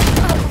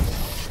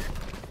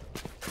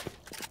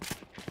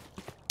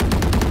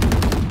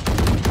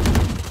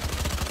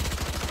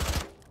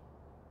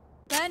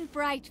 Burn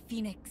bright,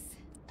 Phoenix.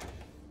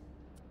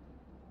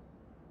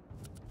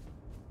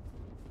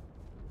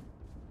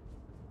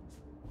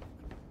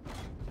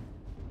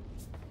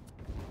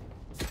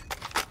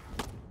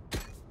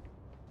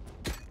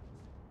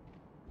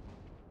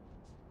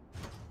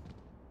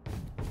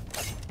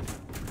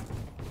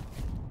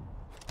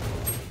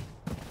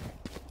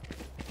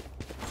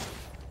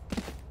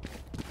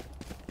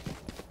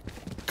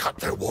 Cut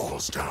their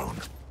walls down.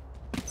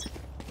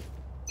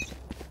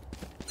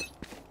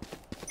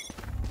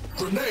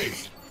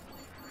 Grenade!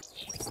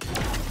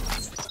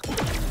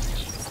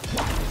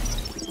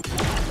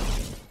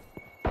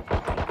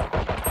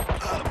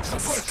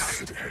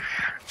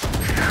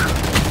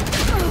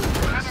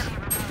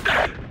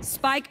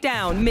 Spike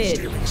down mid.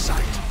 Stealing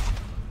sight.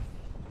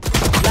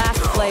 Last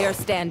player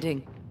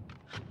standing.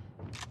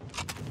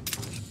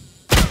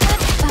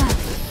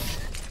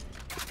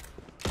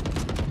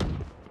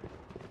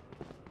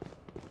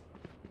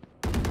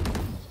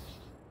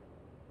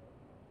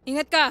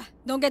 Ingat ka!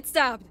 Don't get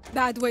stabbed.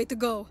 Bad way to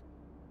go.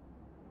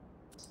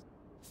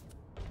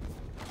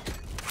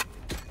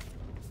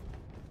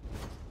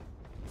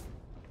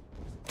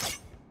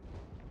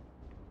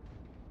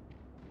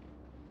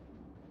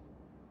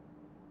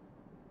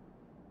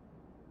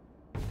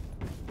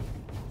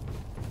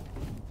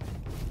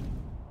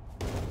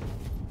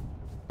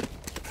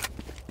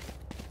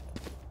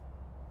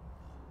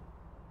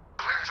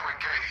 Clear to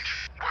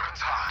engage.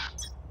 Weapons hot.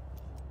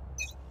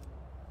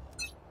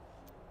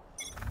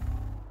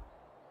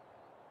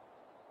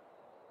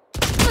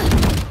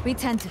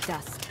 Return to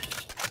dust.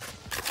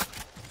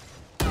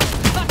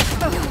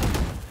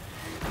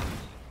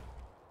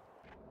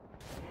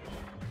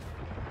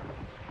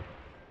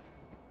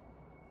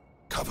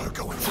 Cover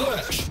going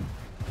flash.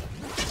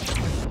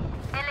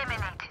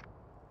 Eliminated.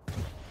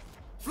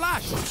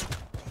 Flash! Spike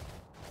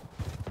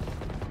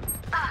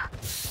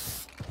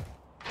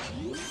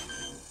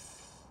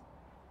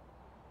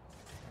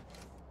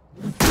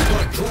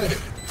planted.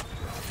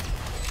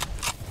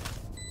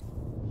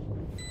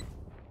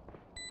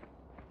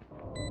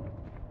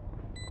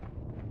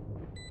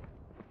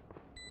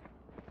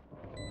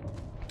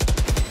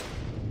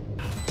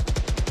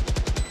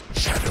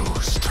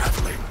 Shadows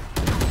traveling.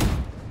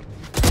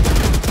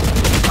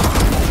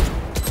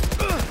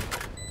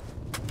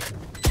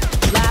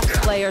 Last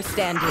player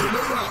standing.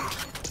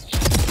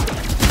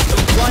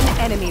 One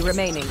enemy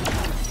remaining.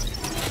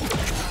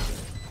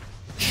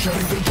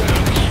 Shutting them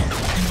down.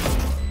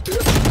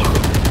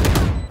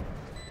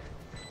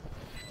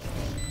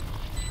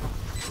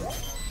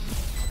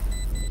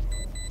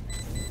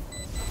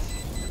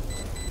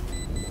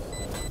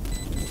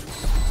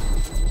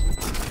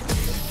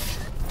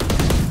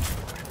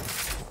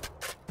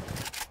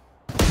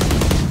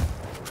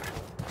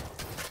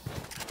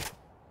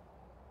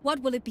 What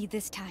will it be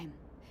this time?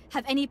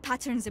 Have any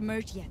patterns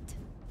emerged yet?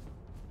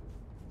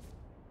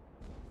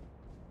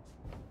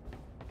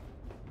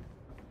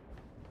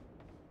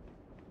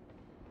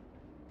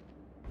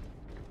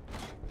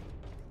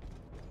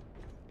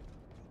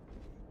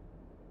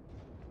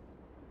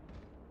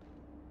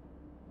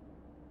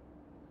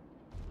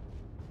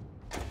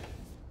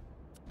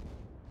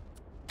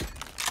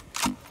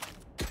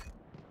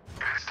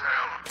 Heads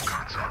down.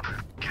 Guns up.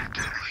 Get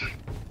deadly.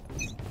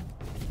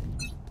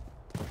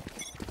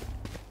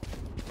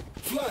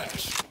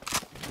 Flash!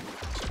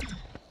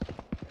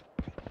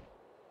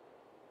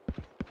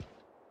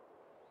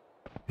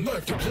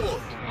 Knife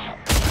deployed!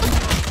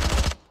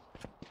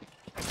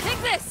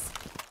 Take this!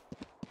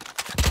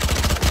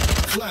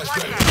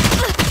 Flashbang!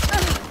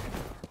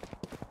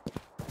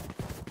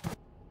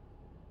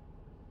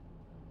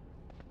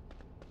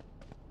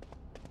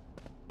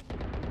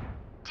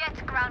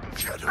 Jet grounded.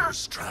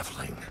 Shadows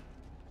traveling.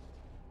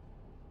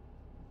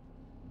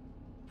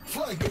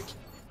 Flank it!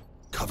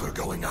 Cover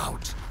going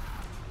out.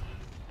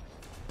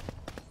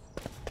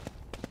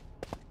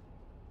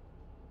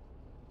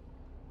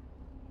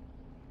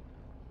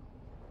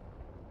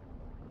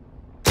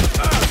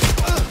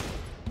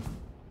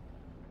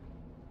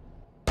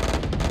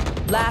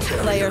 Last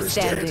player is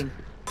standing.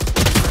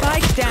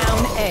 Spike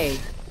down A.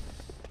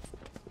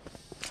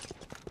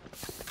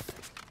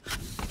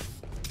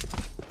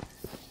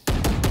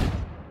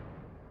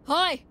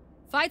 Hi!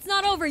 Fight's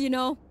not over, you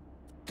know.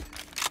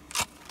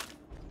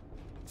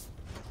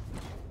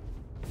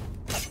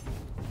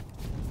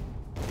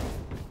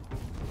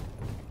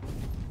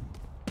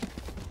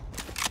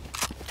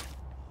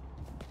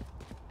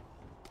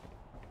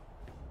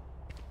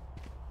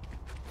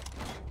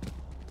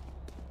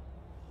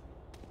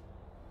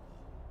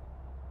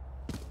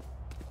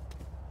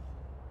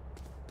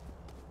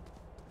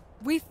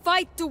 We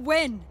fight to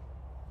win!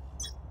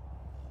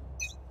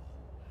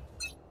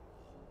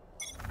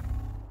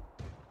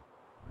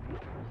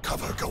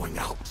 Cover going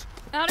out.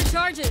 Out of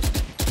charges!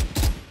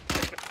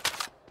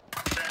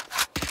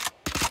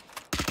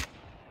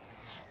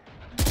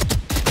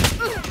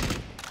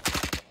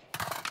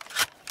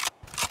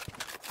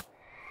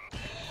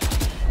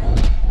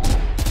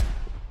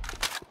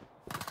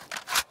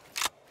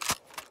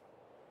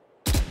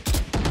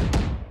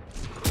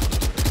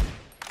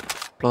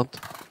 Plant.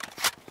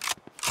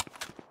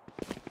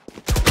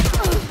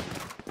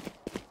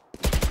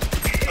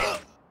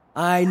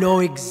 I know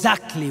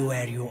exactly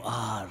where you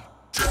are.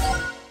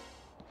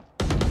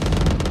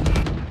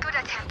 Good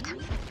attempt.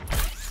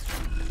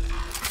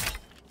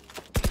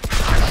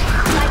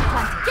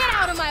 Get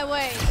out of my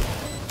way!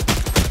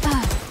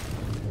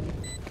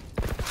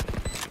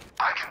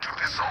 I can do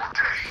this all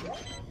day.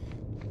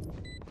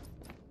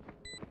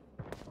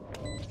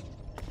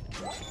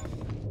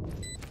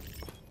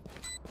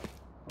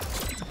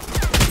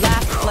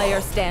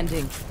 player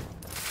standing.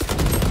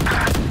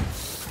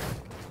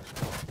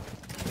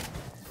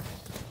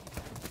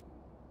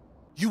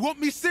 You want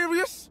me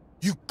serious?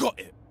 You got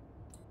it.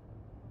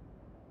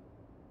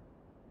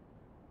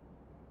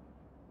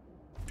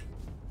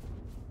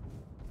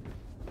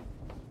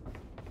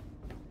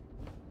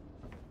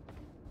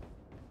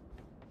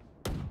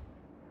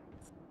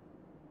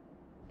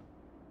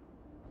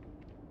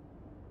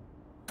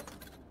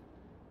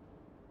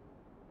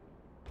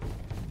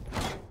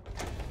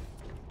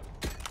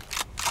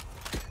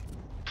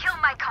 Kill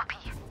my copy.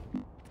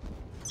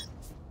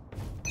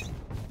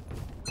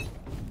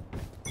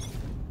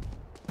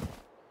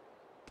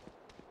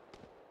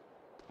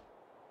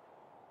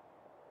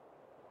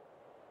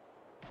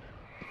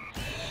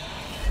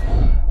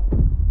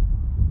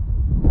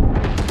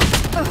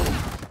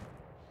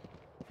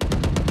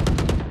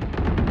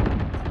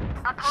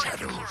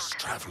 Shadows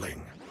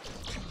traveling.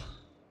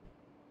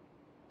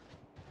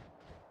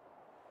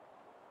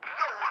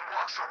 No one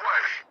walks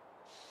away.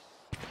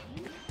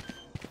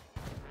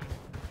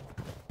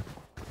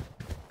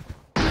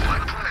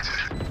 Light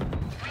planted.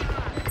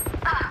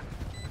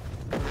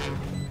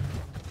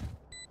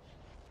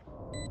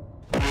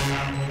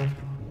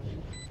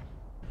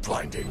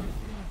 Blinding.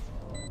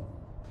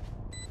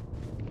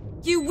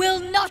 You will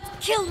not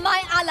kill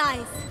my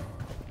allies!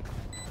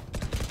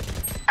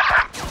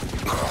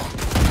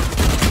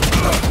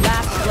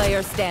 Last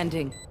player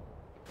standing.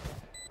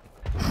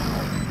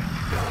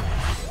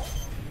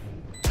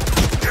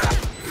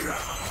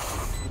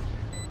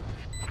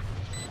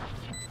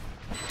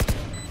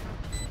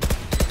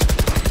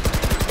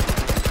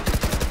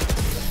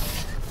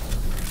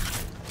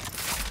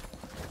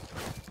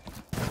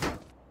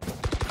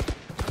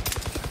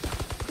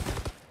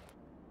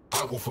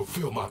 I will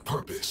fulfill my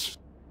purpose.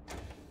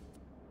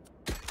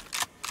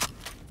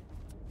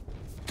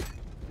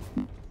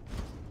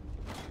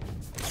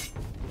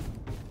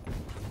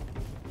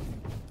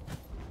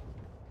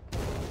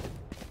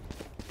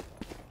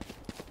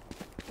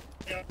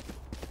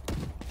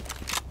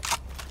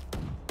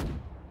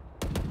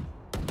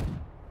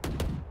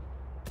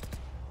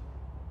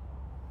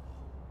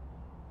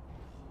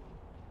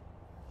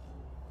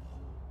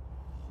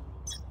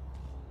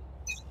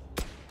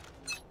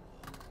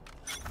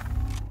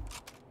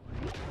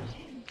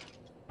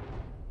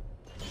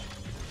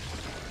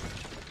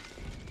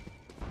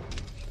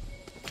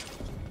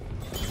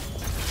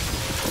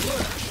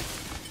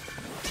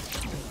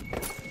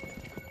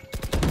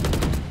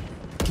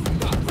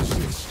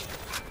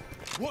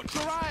 Watch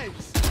your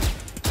eyes!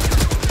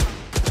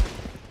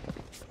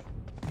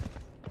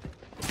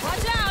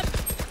 Watch out!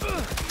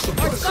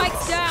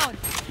 Spike's down!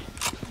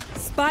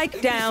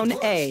 Spike down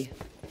A.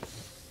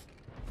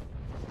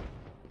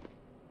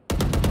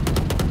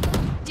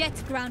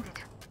 Jet grounded.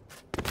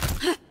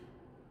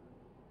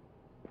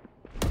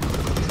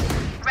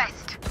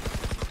 Rest.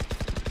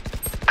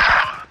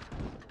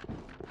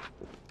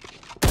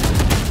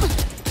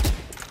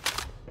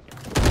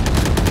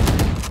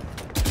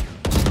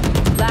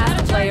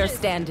 Last player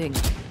standing.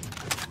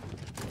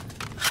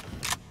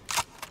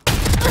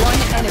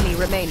 One enemy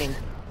remaining.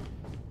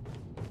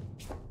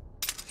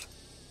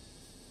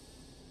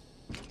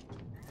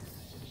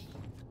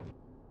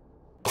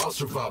 I'll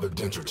survive a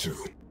dent or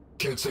two.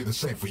 Can't say the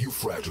same for you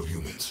fragile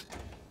humans.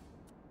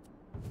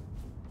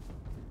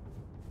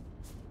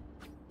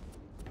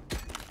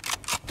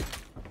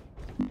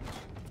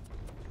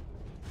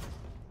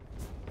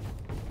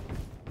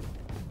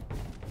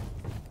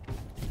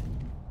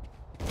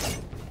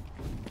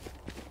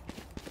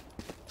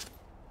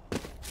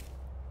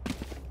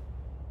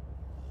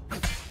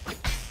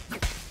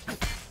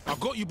 I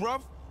got you,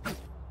 bruv.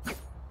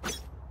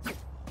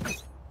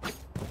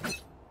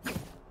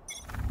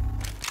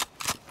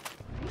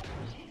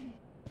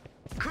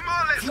 Come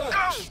on, let's go!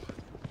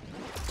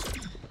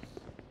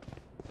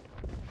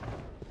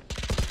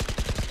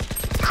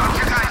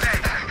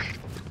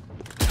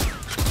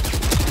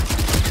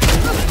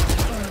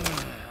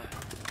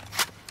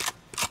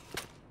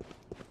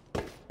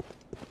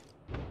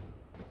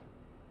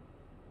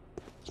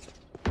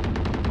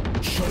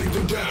 Shutting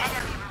them down.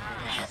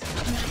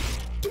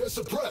 They're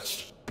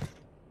suppressed.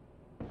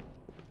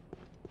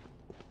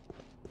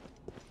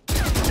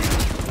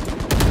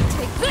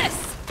 Take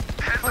this!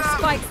 Our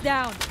spike's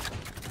down.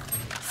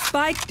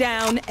 Spike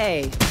down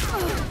A.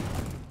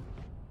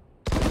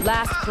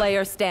 Last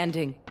player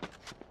standing.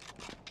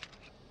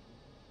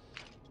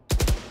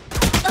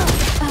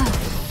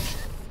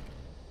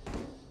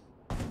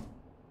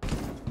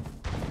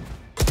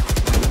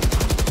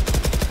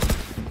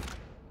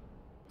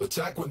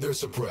 Attack when they're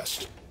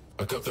suppressed.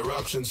 I cut their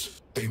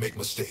options, they make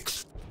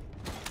mistakes.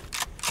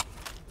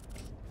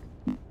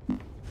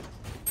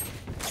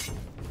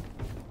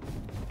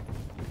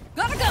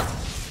 Gotta go!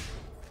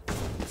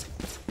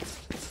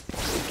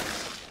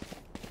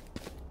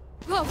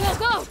 Go, go,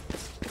 go!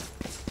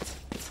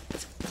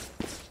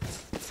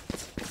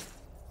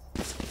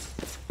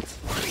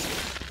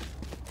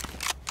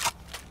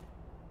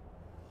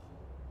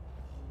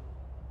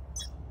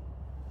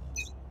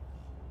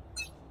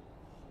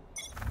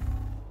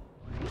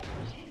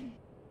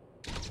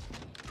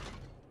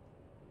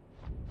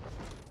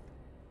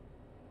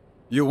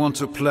 You want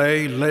to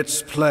play?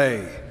 Let's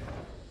play.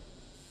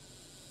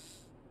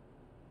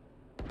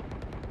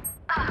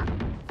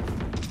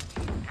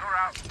 You're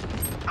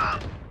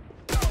out.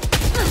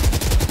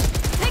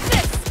 Take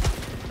this!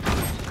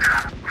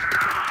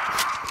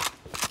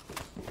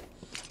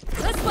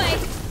 This way!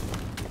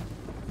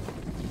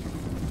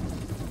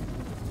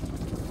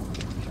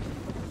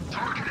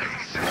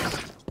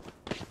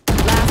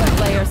 Last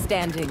player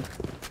standing.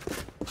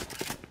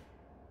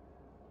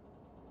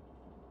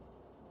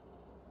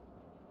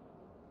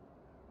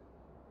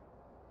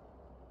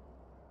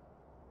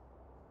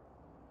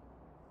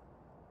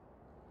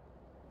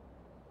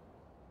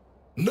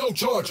 No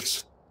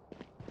charges.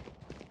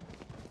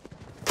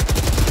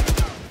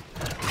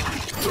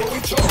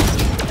 Throwing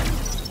charge.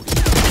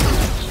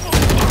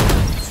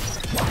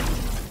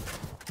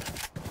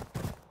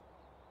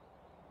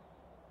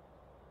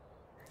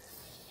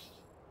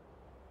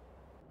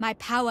 My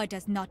power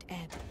does not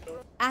ebb.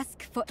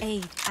 Ask for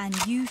aid, and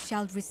you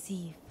shall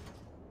receive.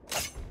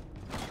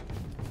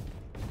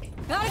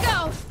 Gotta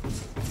go!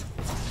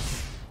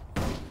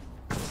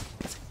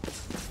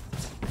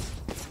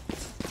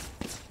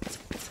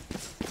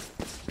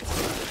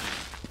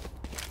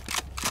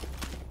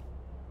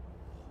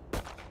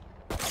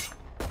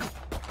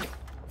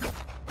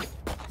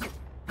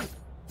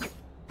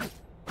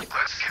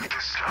 Let's get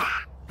this done.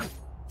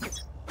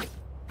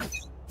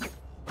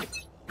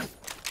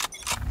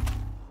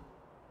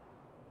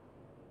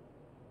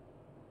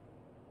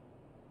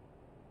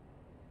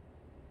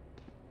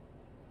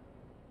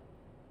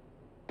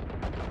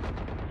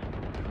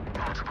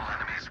 Multiple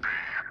enemies B.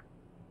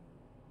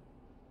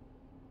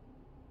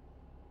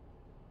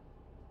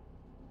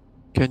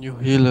 Can you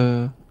heal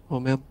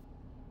Omen?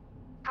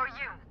 For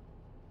you.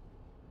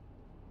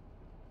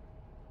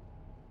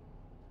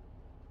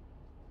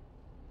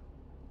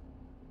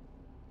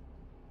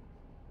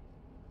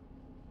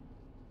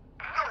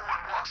 No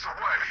one walks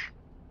away.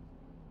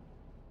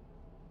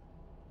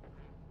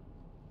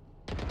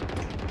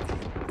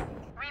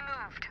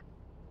 Removed.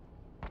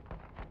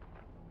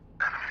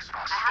 Enemies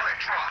lost. Strike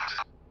dropped.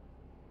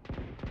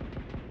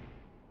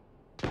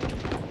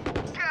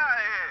 Get out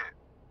of here.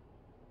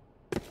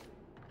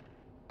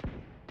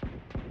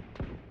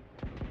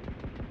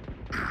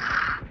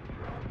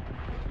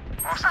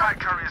 Our spike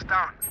carrier's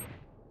down.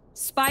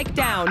 Spike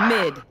down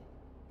mid.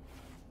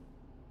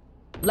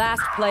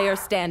 Last player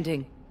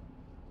standing.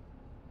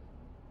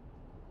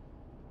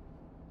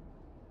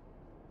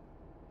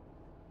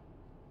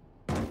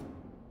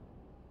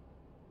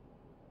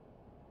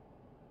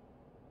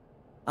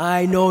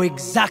 I know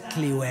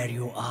exactly where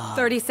you are.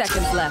 30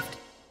 seconds left.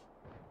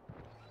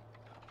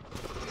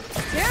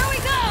 Here we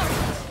go!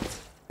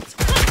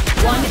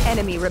 One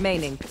enemy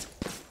remaining.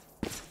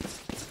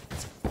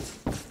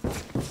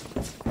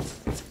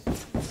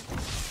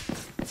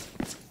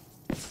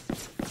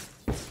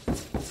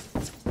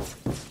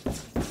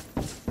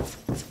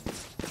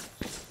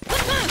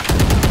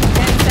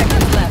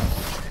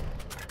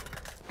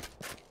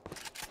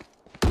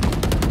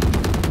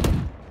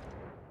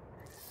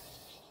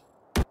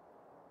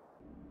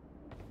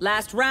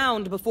 Last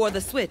round before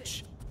the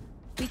switch.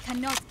 We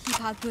cannot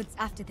keep our goods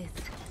after this.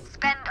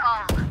 Spend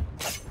all.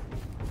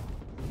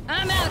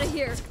 I'm out of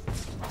here!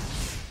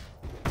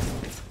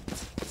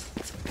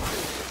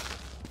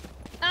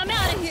 I'm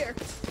out of here!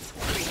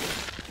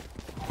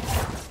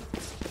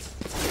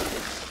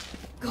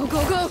 Go,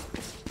 go, go!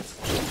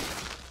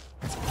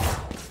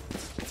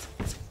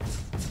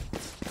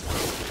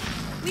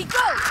 We go!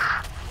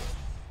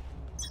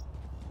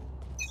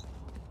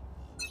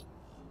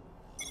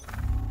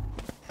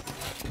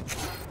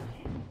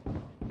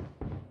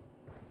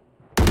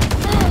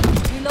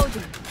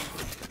 Reloading.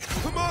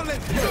 Come on,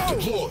 let's Net go!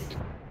 deployed.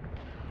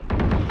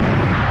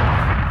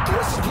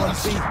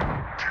 Blitz.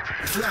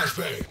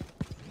 Flashbang.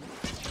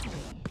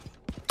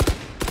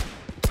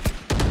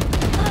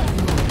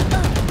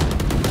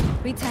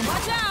 Return.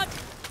 Watch out!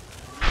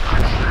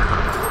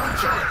 Throwing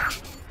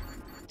charge.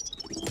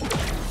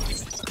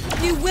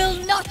 You will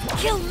not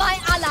kill my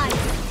ally!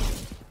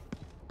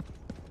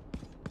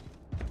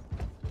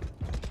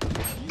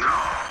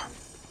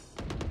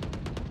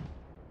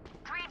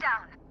 Three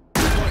down.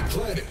 Spike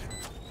planted.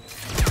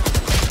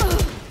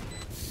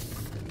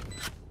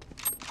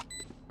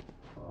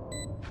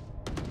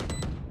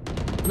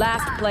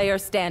 Last player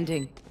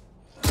standing.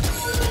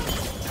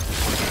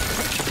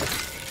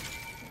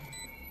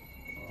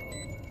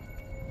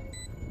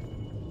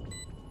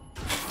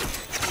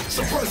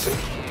 Suppressing.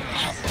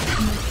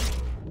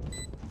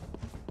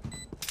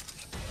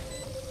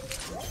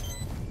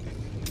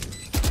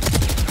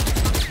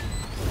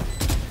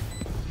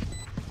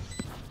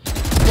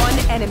 One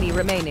enemy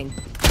remaining.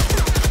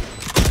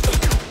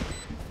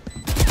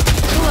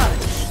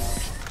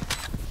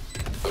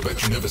 I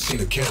bet you never seen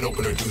a can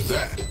opener do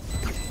that.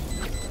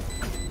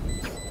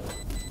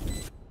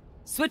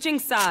 Switching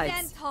sides.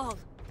 Stand tall.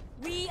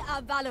 We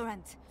are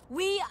Valorant.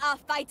 We are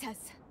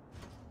fighters.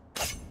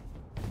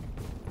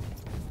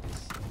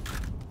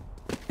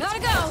 Gotta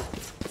go!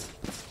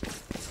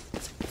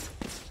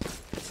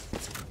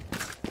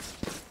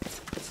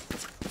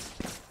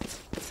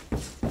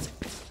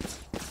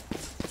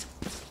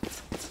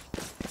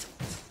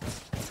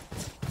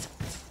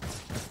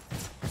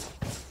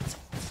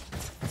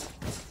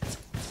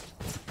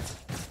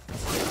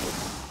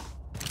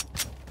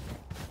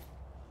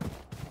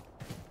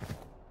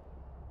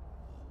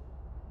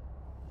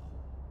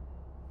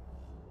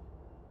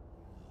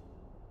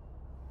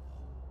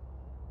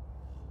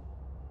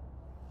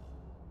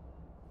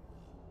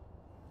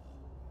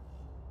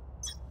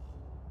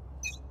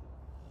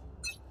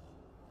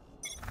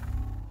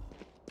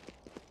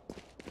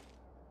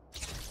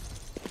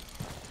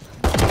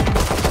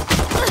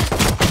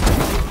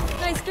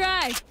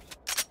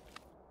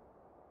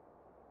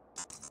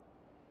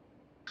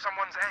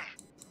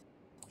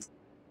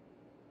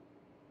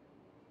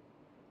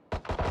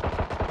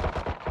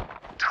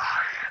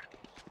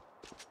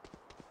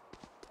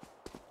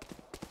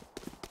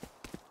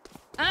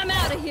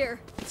 out of here.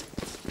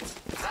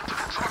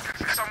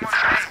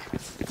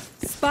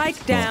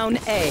 Spike down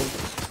A.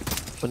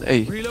 On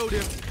A. Reload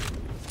him.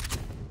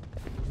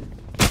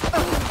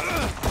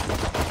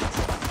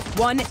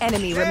 One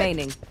enemy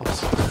remaining.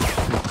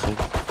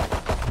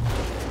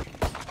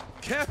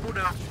 Careful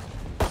now.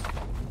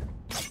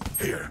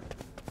 Here.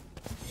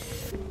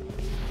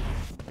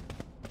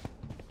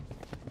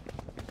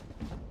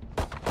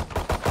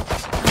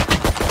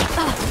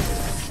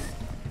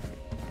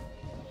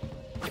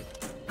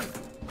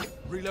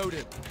 Reload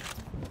him.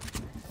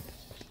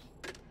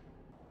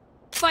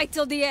 Fight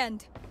till the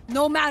end,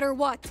 no matter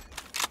what.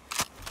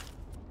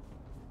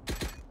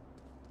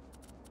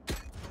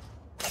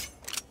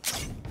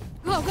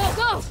 Go, go,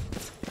 go!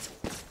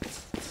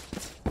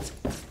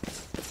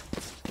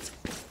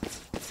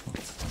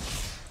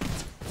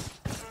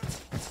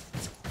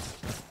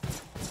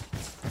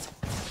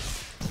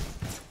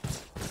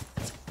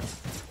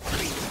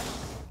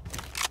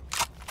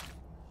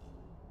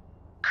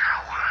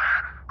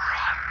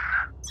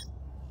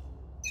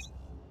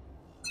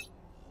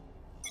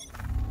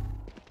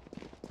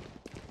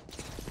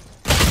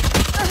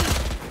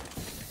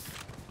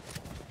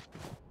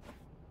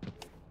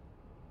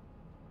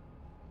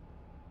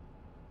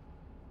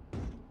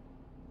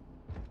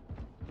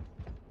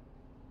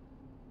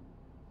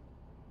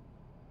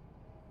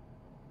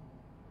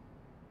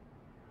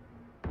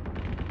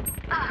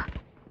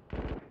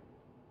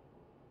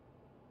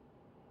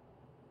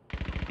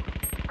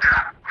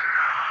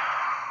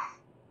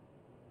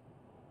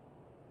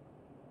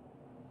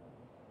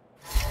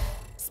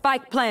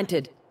 Spike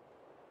planted.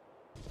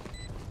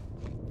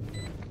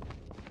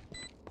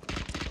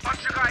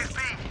 What you guys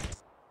be?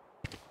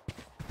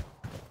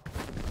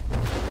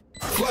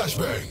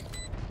 Flashbang.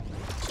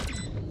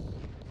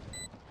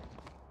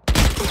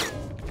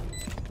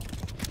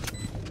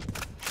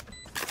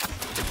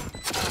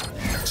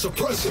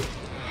 Suppress it.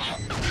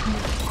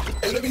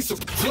 Enemy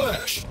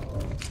flash.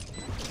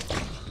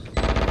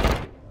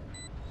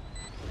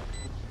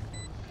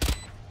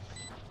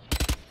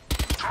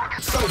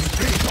 Sight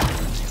B.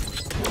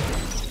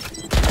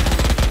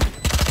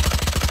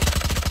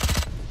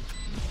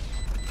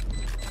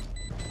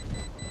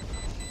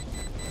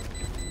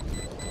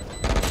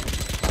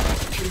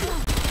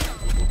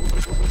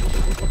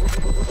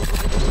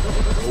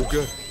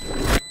 Good.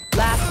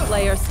 Last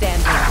player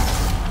standing.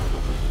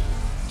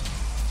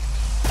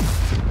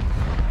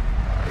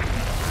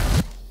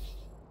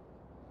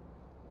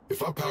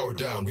 If I power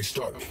down,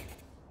 restart me.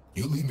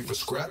 You leave me for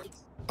scrap,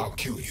 I'll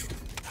kill you.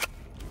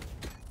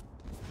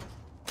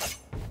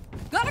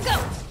 Gotta go!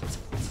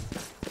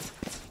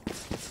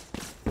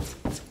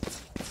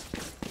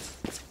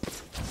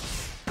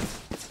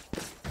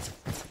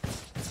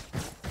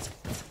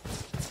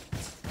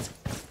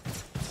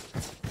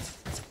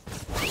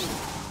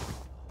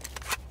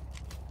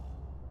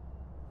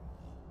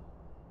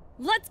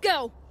 Let's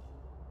go!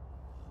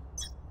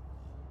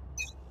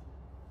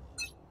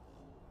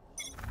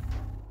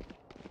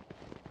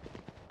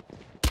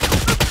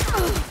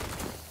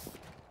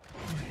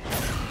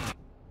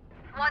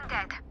 One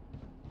dead.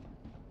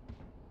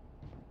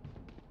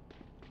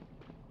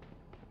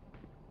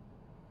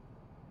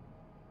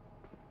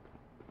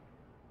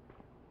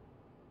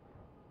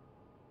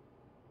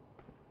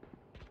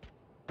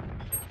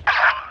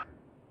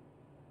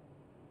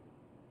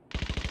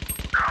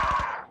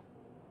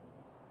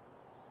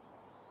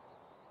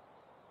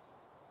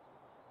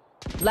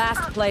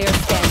 Last player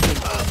standing.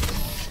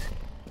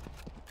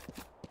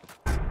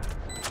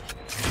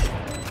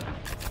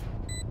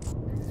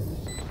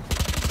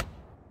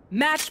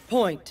 Match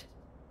point.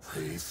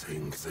 They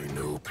think they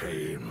know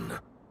pain.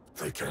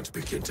 They can't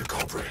begin to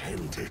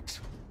comprehend it.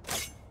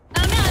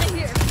 I'm out of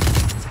here!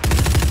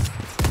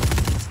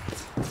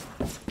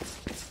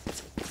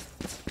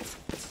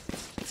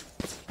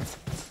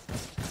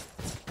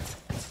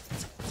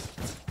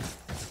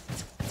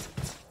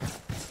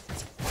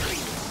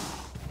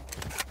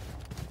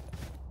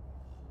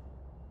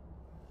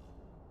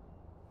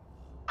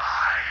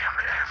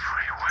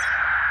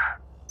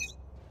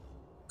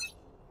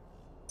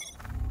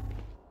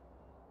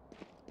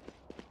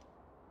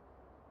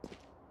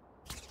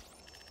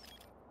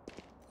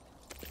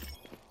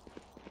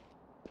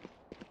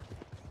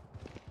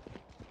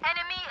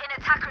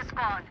 Attacker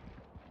spawn.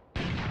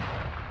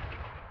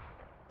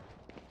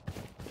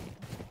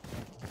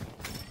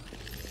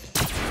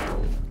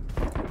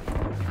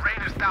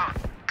 Raiders down.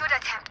 Good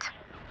attempt.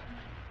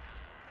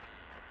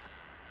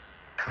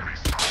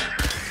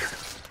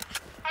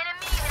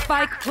 Enemy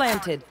Spike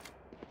planted.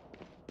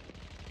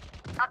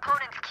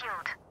 Opponent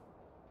killed.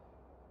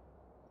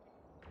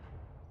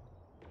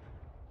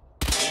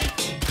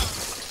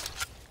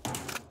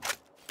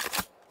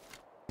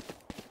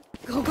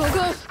 Go, go,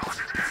 go!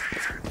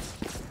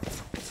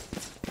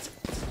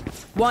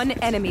 One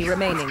enemy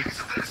remaining.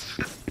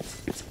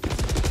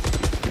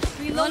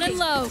 Reloading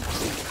low.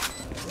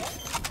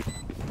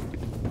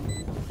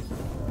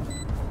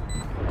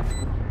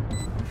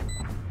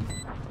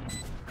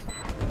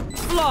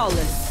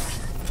 Flawless.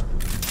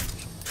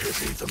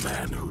 Pity the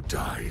man who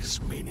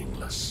dies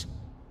meaningless.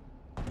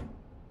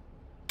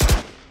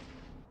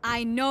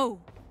 I know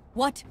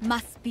what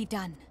must be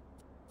done.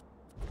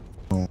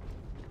 Go,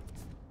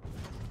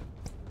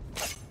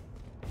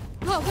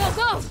 go,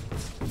 go!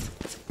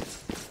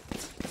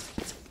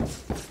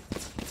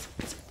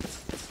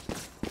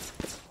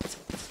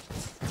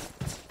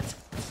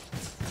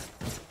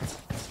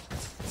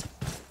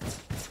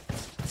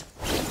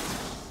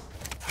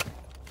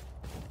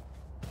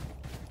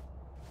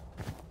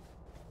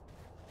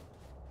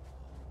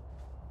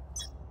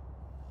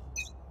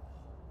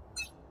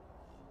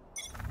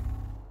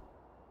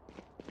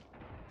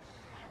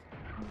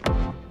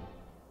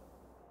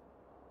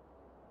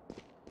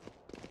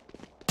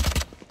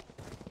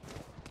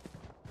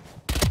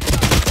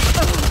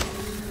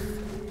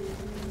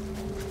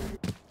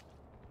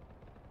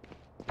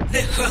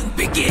 The hunt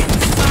begins!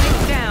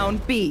 Spike down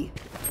B.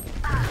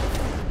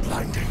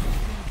 Blinding.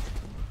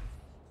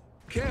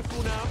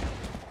 Careful now.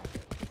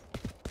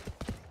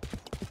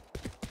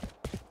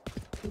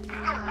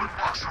 No one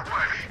walks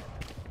away.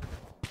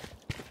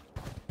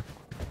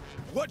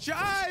 Watch your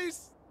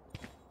eyes!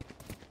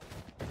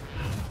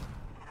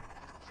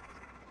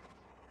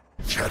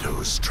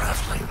 Shadows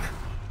traveling.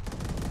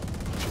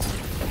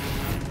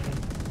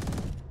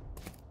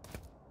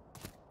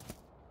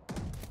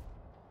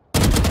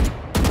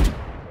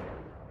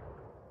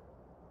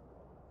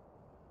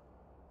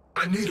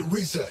 I need a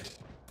reset.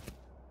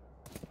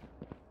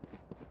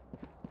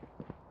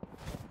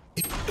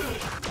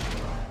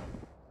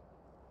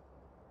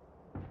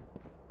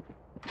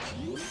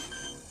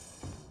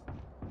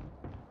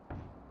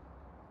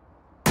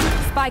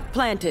 Spike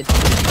planted.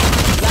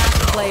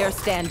 Last player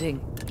standing.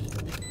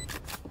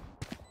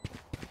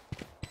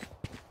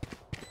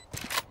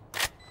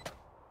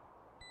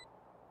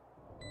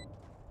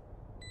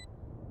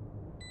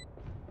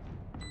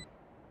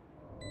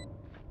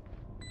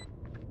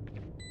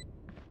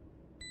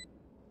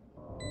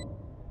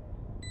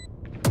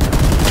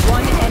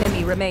 One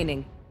enemy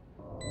remaining.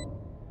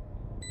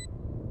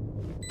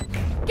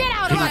 Get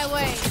out of my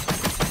way!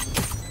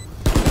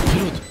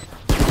 Reload.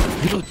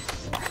 Reload.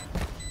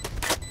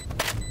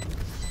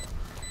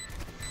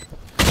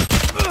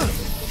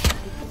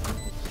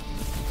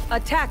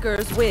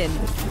 Attackers win.